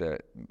remember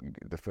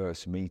the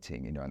first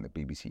meeting, and the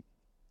BBC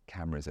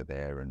cameras are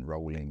there and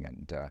rolling,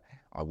 and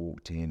I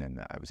walked in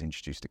and I was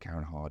introduced to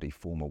Karen Hardy,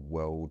 former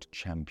world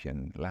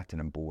champion Latin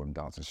and ballroom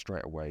dancer.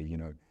 Straight away,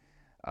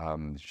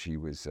 she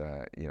was,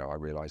 I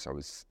realised I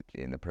was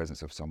in the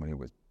presence of someone who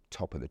was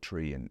top of the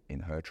tree in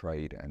her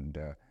trade, and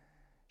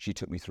she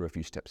took me through a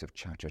few steps of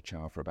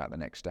cha-cha-cha for about the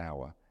next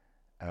hour.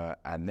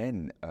 And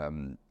then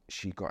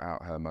she got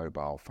out her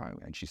mobile phone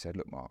and she said,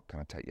 look, Mark, can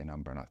I take your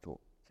number? And I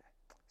thought,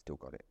 still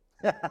got it.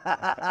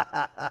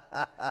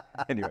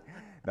 Anyway,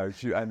 no.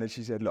 And then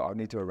she said, look, I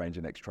need to arrange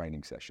a next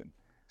training session.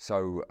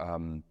 So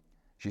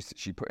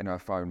she put in her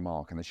phone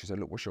Mark, and then she said,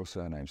 look, what's your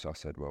surname? So I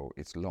said, well,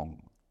 it's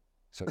long.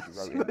 So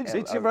she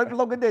wrote she wrote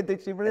long and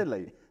did she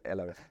really?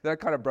 Hello. That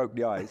kind of broke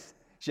the ice.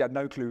 She had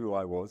no clue who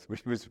I was,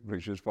 which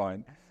was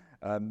fine.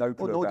 No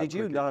clue nor did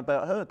you know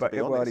about her, to be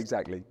honest. Well,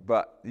 exactly.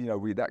 But,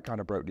 that kind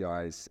of broke the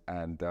ice.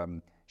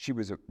 And she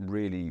was a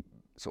really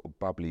sort of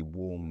bubbly,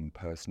 warm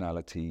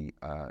personality,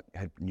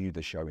 knew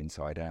the show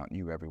inside out,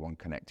 knew everyone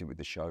connected with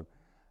the show.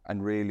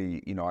 And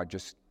really, I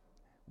just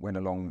went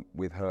along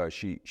with her.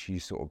 She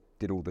sort of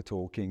did all the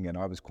talking, and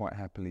I was quite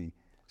happily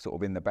sort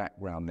of in the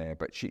background there.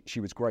 But she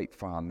was great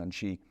fun, and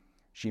she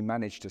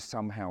managed to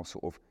somehow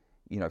sort of,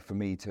 for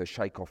me to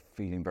shake off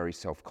feeling very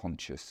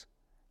self-conscious.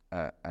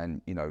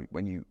 And,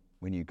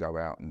 when you go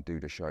out and do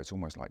the show, it's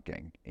almost like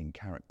getting in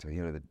character.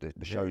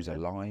 The shows are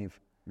live.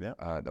 Yeah.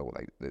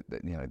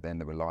 Then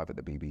they were live at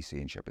the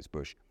BBC in Shepherd's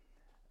Bush,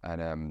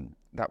 and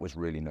that was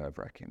really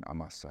nerve-wracking, I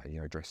must say.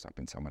 Dressed up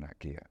in some of that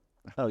gear.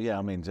 Oh yeah,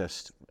 I mean,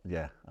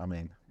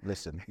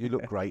 listen, you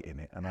look great in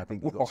it, and I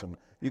think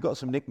you got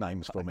some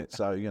nicknames from it.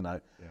 So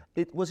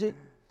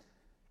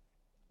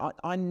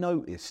I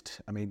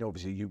noticed, I mean,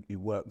 obviously you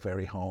work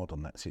very hard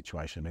on that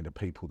situation. I mean, the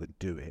people that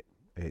do it,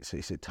 it's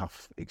a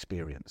tough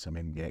experience. I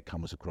mean, yeah, it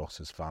comes across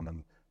as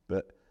fun,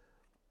 but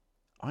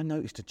I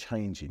noticed a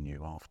change in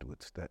you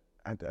afterwards,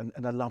 and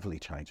a lovely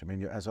change. I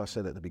mean, as I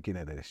said at the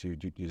beginning of this, you're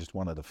just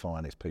one of the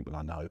finest people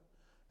I know,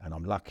 and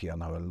I'm lucky I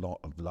know a lot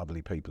of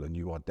lovely people, and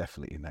you are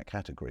definitely in that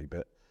category.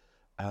 But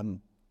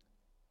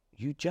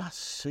you just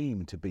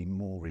seem to be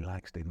more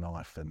relaxed in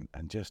life and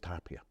just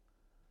happier.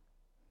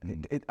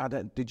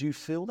 Did you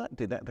feel that?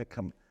 Did that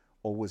come,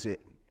 or was it?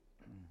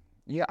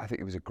 Yeah, I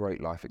think it was a great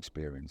life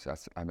experience. I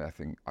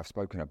think I've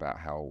spoken about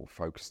how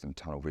focused and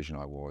tunnel vision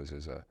I was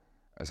as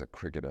a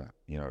cricketer,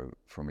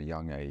 from a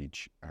young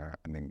age,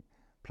 and then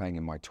playing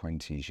in my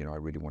 20s, I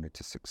really wanted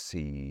to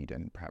succeed,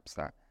 and perhaps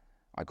that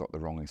I got the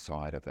wrong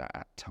side of that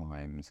at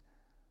times.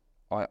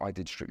 I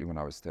did Strictly when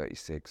I was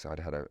 36. I'd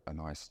had a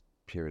nice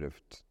period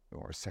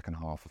or a second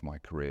half of my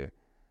career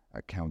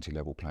at county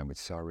level playing with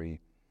Surrey.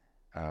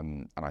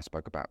 And I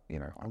spoke about,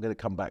 I'm going to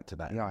come back to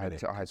that. Yeah,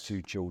 I had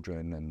 2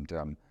 children,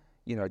 and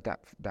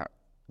that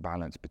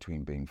balance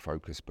between being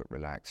focused but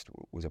relaxed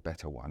was a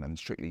better one, and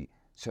Strictly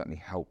certainly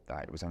helped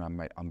that. It was an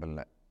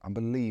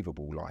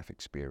unbelievable life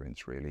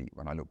experience, really.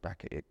 When I look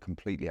back at it,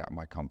 completely out of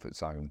my comfort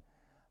zone,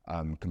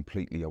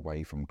 completely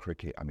away from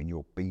cricket. I mean,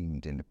 you're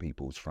beamed into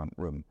people's front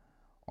room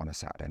on a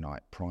Saturday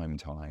night, prime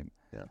time.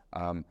 Yeah.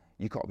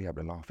 You've got to be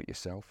able to laugh at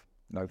yourself,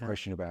 no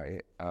question about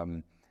it.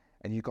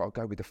 And you've got to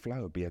go with the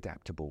flow, be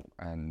adaptable.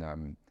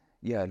 And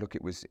look,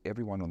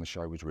 everyone on the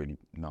show was really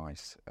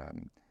nice.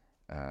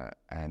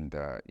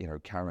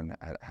 Karen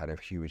had a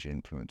huge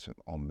influence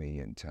on me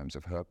in terms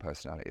of her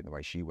personality and the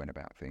way she went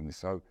about things.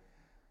 So,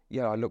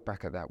 I look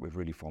back at that with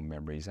really fond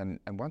memories. And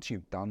once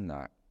you've done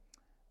that,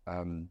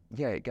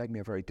 it gave me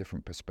a very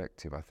different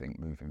perspective, I think,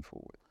 moving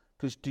forward.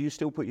 Because do you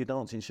still put your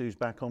dancing shoes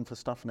back on for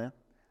stuff now?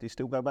 Do you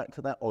still go back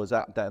to that? Or is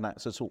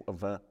that's a sort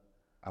of...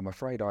 I'm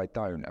afraid I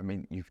don't. I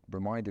mean, you've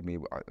reminded me,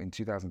 in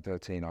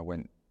 2013, I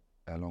went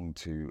along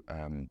to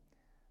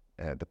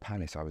the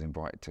Palace. I was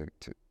invited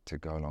to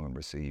go along and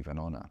receive an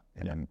honour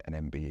in an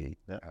MBE.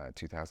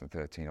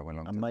 2013, I went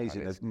along to the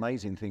Palace.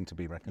 Amazing thing to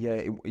be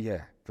recognised.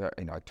 Yeah.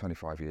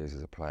 25 years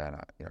as a player, and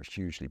I was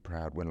hugely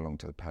proud. Went along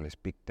to the Palace,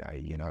 big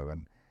day, and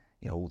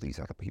all these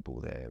other people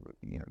there,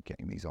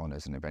 getting these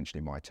honours, and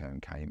eventually my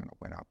turn came, and I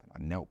went up and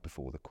I knelt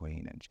before the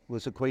Queen. And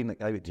was the Queen that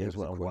gave it to you as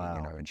well? Queen,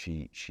 wow! And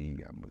she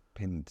was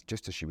pinned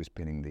just as she was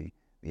pinning the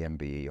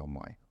MBE on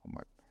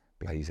my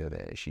blazer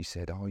there. She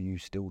said, "Are you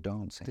still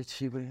dancing?" Did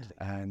she really?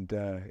 And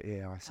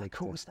I said, "How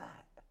cool was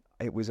that?"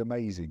 It was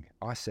amazing.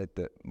 I said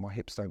that my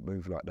hips don't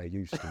move like they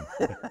used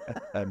to.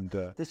 And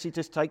did she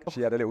just take off?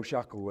 She had a little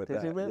chuckle at that.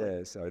 Did she really?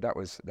 Yeah. So that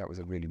was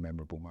a really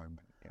memorable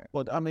moment. Yeah.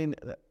 Well, I mean,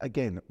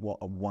 again, what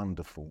a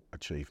wonderful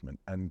achievement.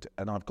 And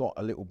I've got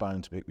a little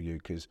bone to pick with you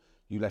because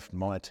you left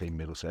my team,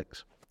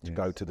 Middlesex, to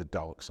go to the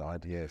dark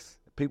side. Yes.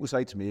 People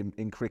say to me,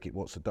 in cricket,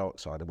 what's the dark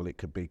side? Well, it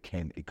could be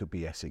Kent, it could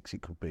be Essex,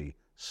 it could be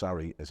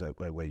Surrey,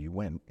 where you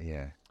went.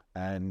 Yeah.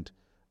 And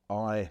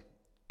I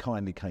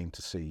kindly came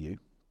to see you,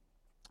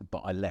 but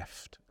I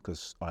left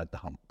because I had the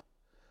hump.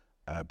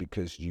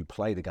 Because you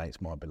played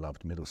against my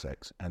beloved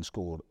Middlesex and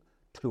scored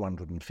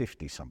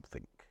 250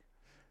 something.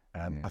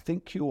 I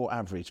think your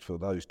average for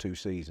those 2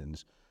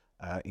 seasons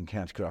in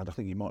county cricket, I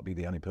think you might be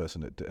the only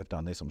person that have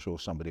done this. I'm sure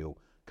somebody will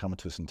come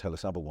to us and tell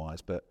us otherwise,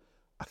 but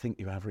I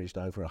think you averaged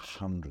over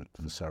 100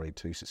 for Surrey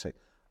 266.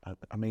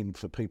 I mean,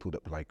 for people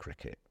that play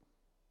cricket.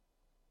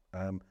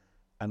 And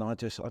I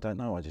don't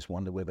know, I just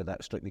wonder whether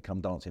that strictly come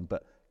dancing.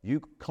 But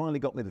you kindly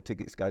got me the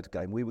tickets to go to the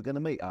game. We were going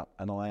to meet up,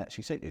 and I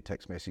actually sent you a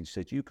text message,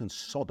 said, you can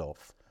sod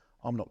off.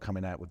 I'm not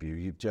coming out with you.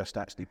 You've just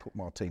actually put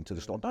my team to the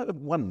start. Not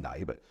one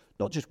day, but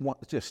not just one,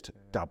 just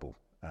double.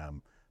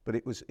 But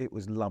it was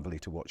lovely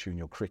to watch you in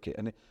your cricket.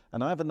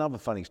 And I have another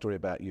funny story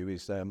about you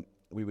is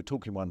we were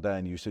talking one day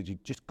and you said you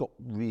just got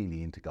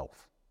really into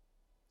golf.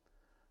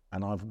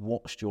 And I've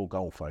watched your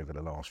golf over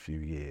the last few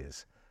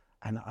years.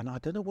 And I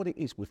don't know what it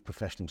is with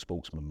professional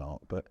sportsmen,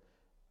 Mark, but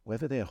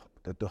whether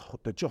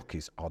the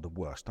jockeys are the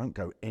worst. Don't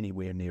go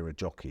anywhere near a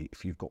jockey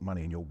if you've got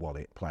money in your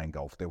wallet playing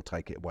golf. They'll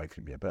take it away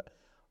from you. But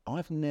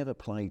I've never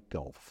played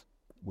golf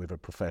with a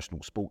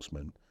professional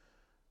sportsman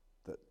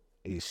that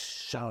is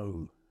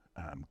so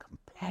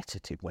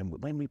competitive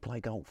when we play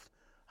golf.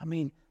 I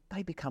mean,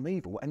 they become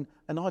evil. And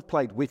I've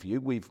played with you.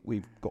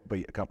 We've got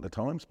beat a couple of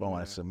times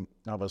by some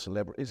other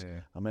celebrities. Yeah.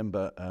 I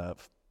remember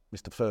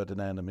Mr.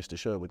 Ferdinand and Mr.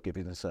 Sherwood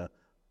giving us a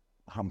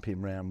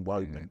humping round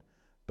Woburn. Yeah.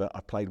 But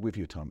I played with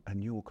you, Tom,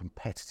 and your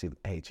competitive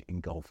edge in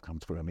golf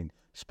comes through. I mean,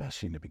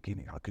 especially in the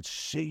beginning, I could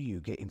see you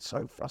getting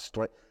so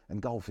frustrated. And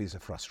golf is a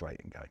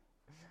frustrating game.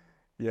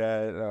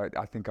 Yeah,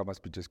 I think I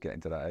must be just getting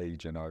to that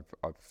age, and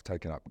I've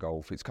taken up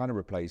golf. It's kind of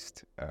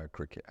replaced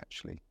cricket,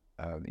 actually.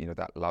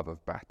 That love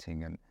of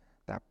batting and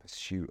that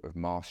pursuit of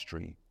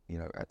mastery,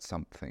 at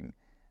something.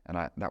 And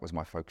that was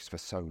my focus for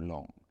so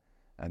long.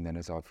 And then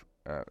as I've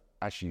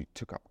actually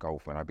took up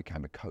golf when I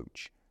became a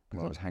coach,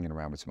 because I was hanging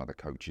around with some other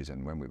coaches,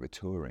 and when we were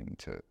touring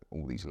to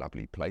all these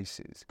lovely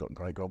places. Got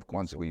great golf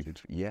courses.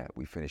 Once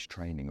we finished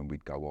training and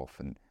we'd go off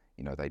and,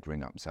 they'd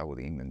ring up and say, "Oh,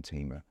 the England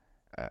team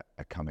are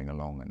coming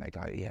along," and they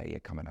go, "Yeah,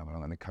 coming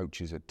along," and the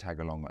coaches would tag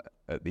along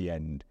at the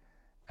end.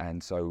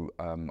 And so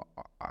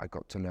I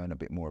got to learn a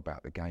bit more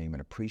about the game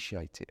and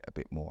appreciate it a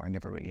bit more. I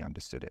never really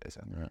understood it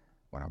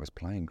when I was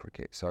playing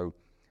cricket. So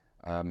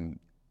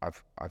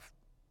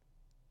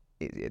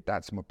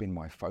that's been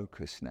my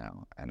focus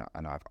now,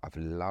 and I've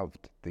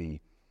loved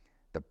the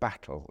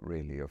battle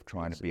really of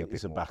trying to be a bit more.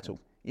 It's a battle.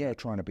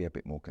 Trying to be a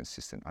bit more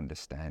consistent,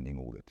 understanding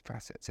all the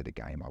facets of the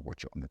game. I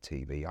watch it on the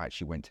TV. I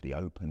actually went to the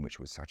Open, which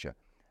was such a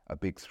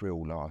big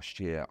thrill last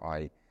year.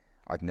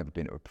 I'd never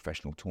been to a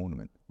professional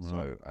tournament,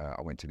 so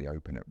I went to the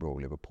Open at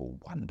Royal Liverpool.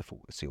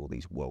 Wonderful to see all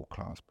these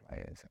world-class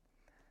players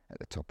at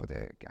the top of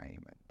their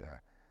game, and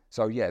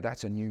so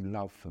that's a new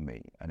love for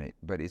me.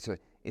 But it's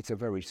a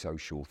very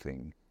social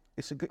thing.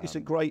 It's a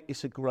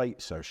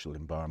great social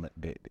environment.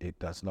 It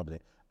does love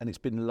it, and it's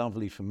been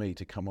lovely for me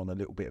to come on a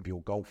little bit of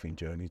your golfing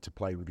journey, to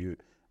play with you.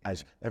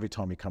 As every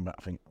time you come back,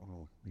 I think,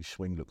 oh, your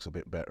swing looks a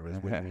bit better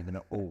as we're even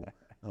at all.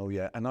 Oh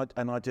yeah, and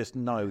I just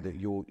know that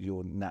you're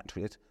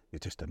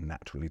just a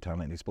naturally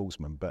talented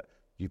sportsman, but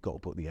you've got to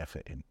put the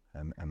effort in,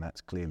 and that's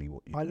clearly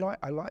what you do.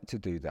 I like to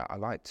do that. I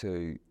like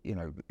to,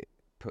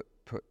 put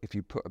if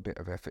you put a bit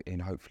of effort in,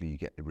 hopefully you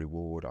get the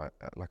reward.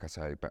 Like I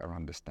say, better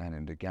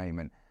understanding the game.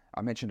 And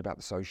I mentioned about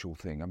the social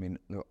thing. I mean,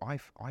 look, I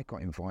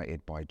got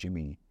invited by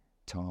Jimmy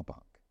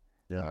Tarbuck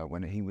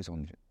when he was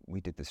on. We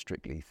did the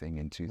Strictly thing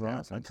in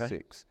 2006,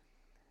 okay.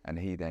 And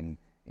he then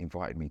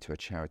invited me to a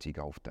charity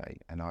golf day,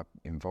 and I'm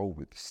involved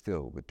with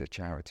the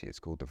charity. It's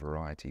called the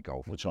Variety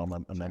Golf, which I'm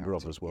a member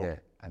of as well. Yeah,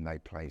 and they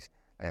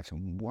have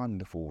some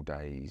wonderful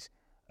days.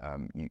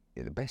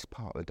 The best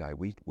part of the day,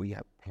 we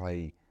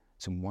play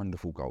some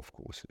wonderful golf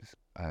courses,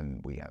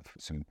 and we have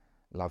some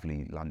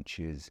lovely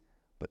lunches.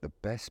 But the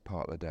best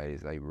part of the day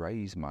is they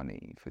raise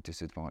money for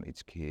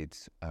disadvantaged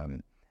kids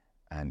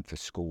and for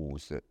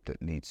schools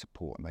that need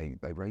support. And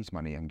they raise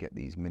money and get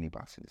these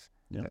minibuses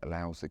that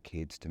allows the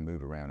kids to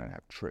move around and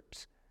have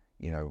trips,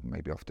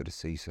 maybe off to the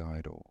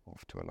seaside or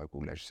off to a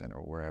local leisure centre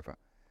or wherever.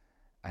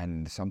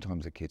 And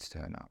sometimes the kids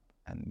turn up,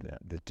 and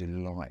the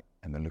delight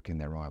and the look in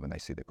their eye when they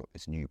see they've got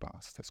this new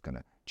bus that's going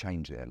to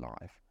change their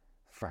life,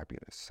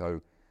 fabulous.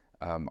 So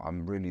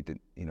I'm really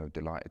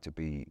delighted to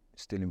be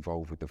still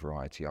involved with the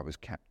Variety. I was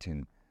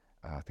captain,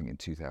 I think in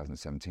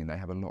 2017. They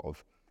have a lot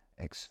of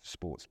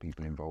ex-sports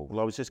people involved.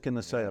 Well, I was just going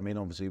to say, I mean,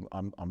 obviously,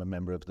 I'm a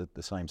member of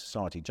the same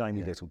society.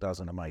 Jamie Little does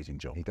an amazing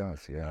job. He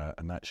does,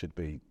 and that should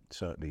be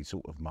certainly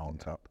sort of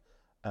marked up.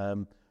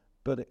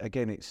 But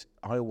again,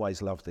 I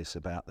always love this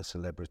about the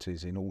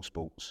celebrities in all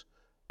sports,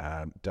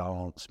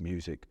 dance,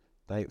 music.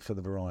 For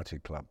the Variety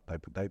Club,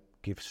 they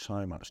give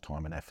so much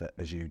time and effort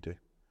as you do.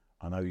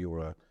 I know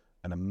you're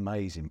an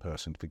amazing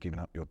person for giving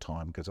up your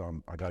time, because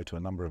I go to a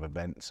number of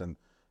events and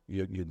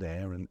you're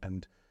there,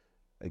 and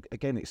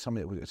again, it's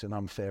an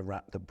unfair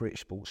rap that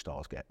British sports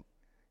stars get.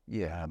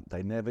 Yeah,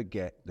 they never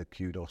get the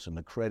kudos and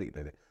the credit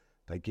that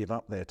they give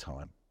up their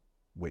time,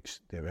 which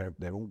they're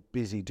all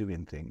busy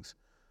doing things.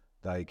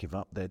 They give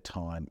up their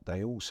time.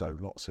 They also,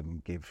 lots of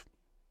them, give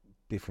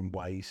different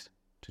ways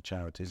to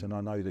charities, and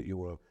I know that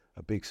you're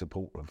a big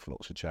supporter of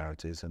lots of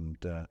charities, and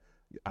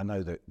I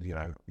know that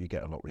you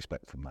get a lot of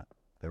respect from that.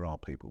 There are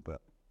people,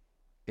 but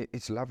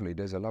it's lovely.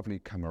 There's a lovely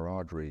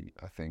camaraderie.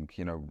 I think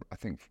I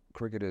think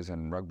cricketers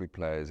and rugby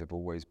players have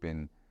always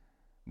been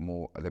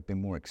more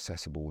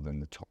accessible than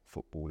the top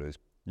footballers,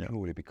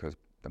 purely because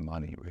the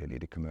money, really,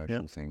 the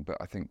commercial thing. But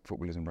I think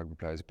footballers and rugby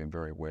players have been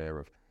very aware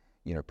of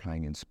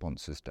playing in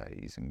sponsors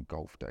days and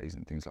golf days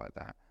and things like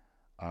that.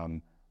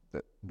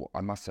 What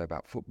I must say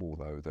about football,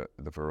 though, that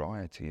the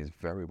Variety is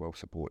very well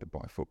supported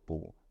by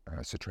football.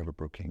 Sir Trevor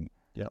Brooking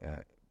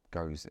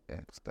goes.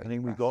 I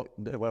think we've got.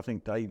 Well, I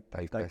think Dave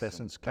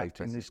Besson's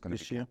captain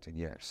this year.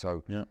 Captain,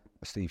 So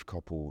Steve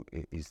Coppell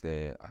is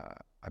there.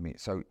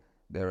 So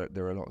there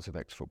are lots of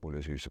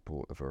ex-footballers who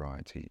support the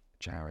Variety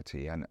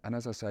charity, and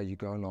as I say, you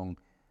go along.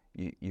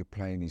 You're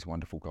playing these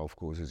wonderful golf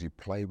courses. You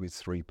play with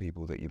three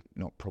people that you've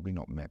probably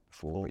not met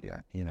before.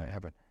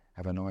 But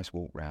have a nice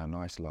walk round,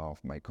 nice laugh,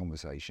 make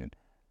conversation.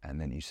 And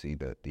then you see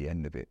the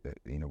end of it, that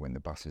when the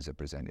buses are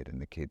presented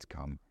and the kids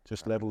come.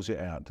 Just levels it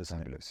out, doesn't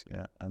fabulous. It?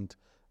 Yeah.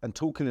 And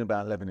talking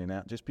about levelling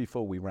out, just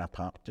before we wrap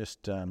up,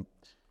 just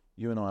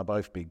you and I are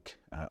both big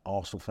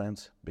Arsenal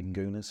fans, big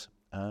Gooners.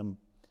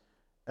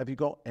 Have you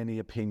got any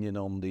opinion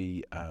on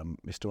the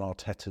Mr.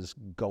 Arteta's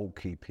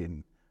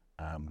goalkeeping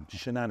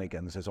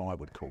shenanigans, as I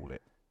would call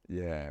it?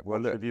 Yeah. Well,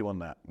 what's your view on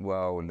that?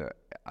 Well, look,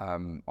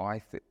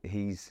 I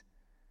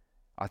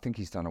think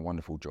he's done a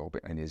wonderful job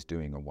and is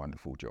doing a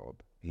wonderful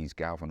job. He's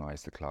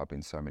galvanised the club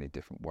in so many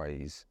different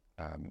ways,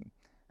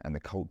 and the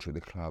culture of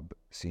the club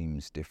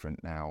seems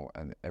different now,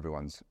 and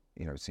everyone's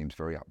seems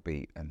very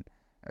upbeat and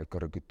have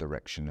got a good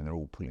direction, and they're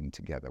all pulling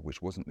together,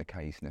 which wasn't the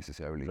case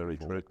necessarily Very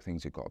before. true.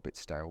 Things have got a bit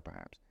stale,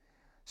 perhaps.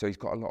 So he's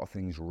got a lot of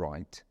things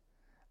right.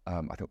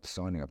 I thought the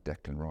signing of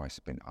Declan Rice has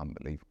been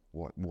unbelievable.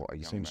 What a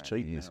young Seems man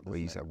cheap he is. now,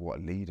 doesn't it? What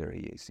a leader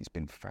he is. He's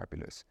been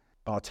fabulous.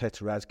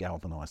 Arteta has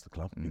galvanised the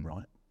club, you're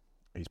right.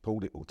 He's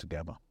pulled it all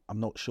together. I'm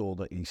not sure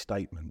that his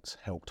statements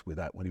helped with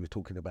that when he was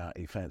talking about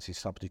he fancies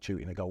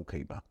substituting a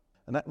goalkeeper.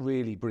 And that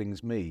really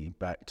brings me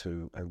back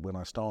to when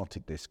I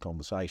started this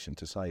conversation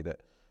to say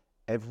that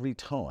every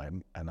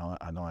time, and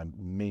I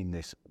mean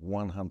this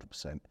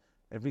 100%,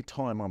 every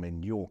time I'm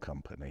in your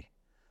company,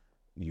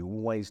 you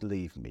always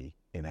leave me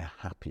in a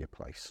happier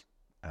place.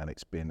 And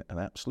it's been an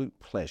absolute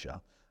pleasure,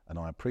 and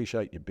I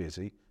appreciate you're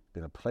busy. It's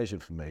been a pleasure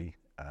for me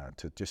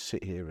to just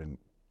sit here and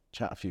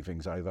chat a few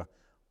things over.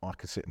 I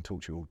could sit and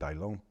talk to you all day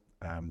long.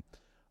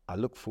 I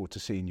look forward to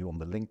seeing you on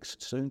the links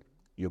soon.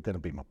 You're going to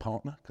be my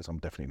partner, because I'm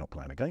definitely not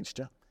playing against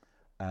you.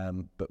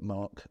 But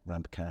Mark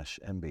Ramprakash,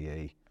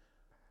 MBE,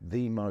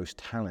 the most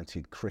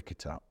talented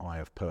cricketer I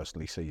have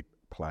personally seen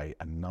play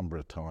a number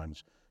of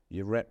times.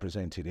 You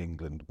represented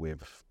England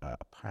with a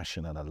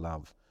passion and a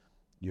love.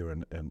 You're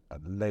a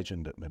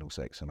legend at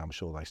Middlesex, and I'm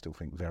sure they still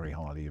think very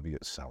highly of you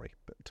at Surrey.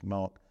 But to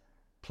Mark,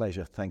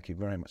 pleasure. Thank you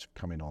very much for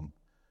coming on.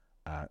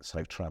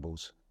 Safe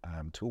travels.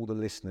 To all the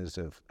listeners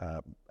of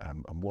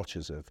and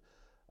watchers of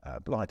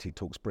Blighty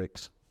Talks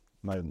Bricks,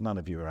 no, none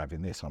of you are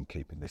having this. I'm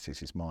keeping this.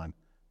 This is mine.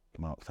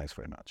 Mark, thanks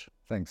very much.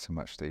 Thanks so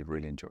much, Steve.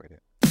 Really enjoyed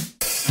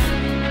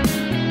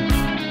it.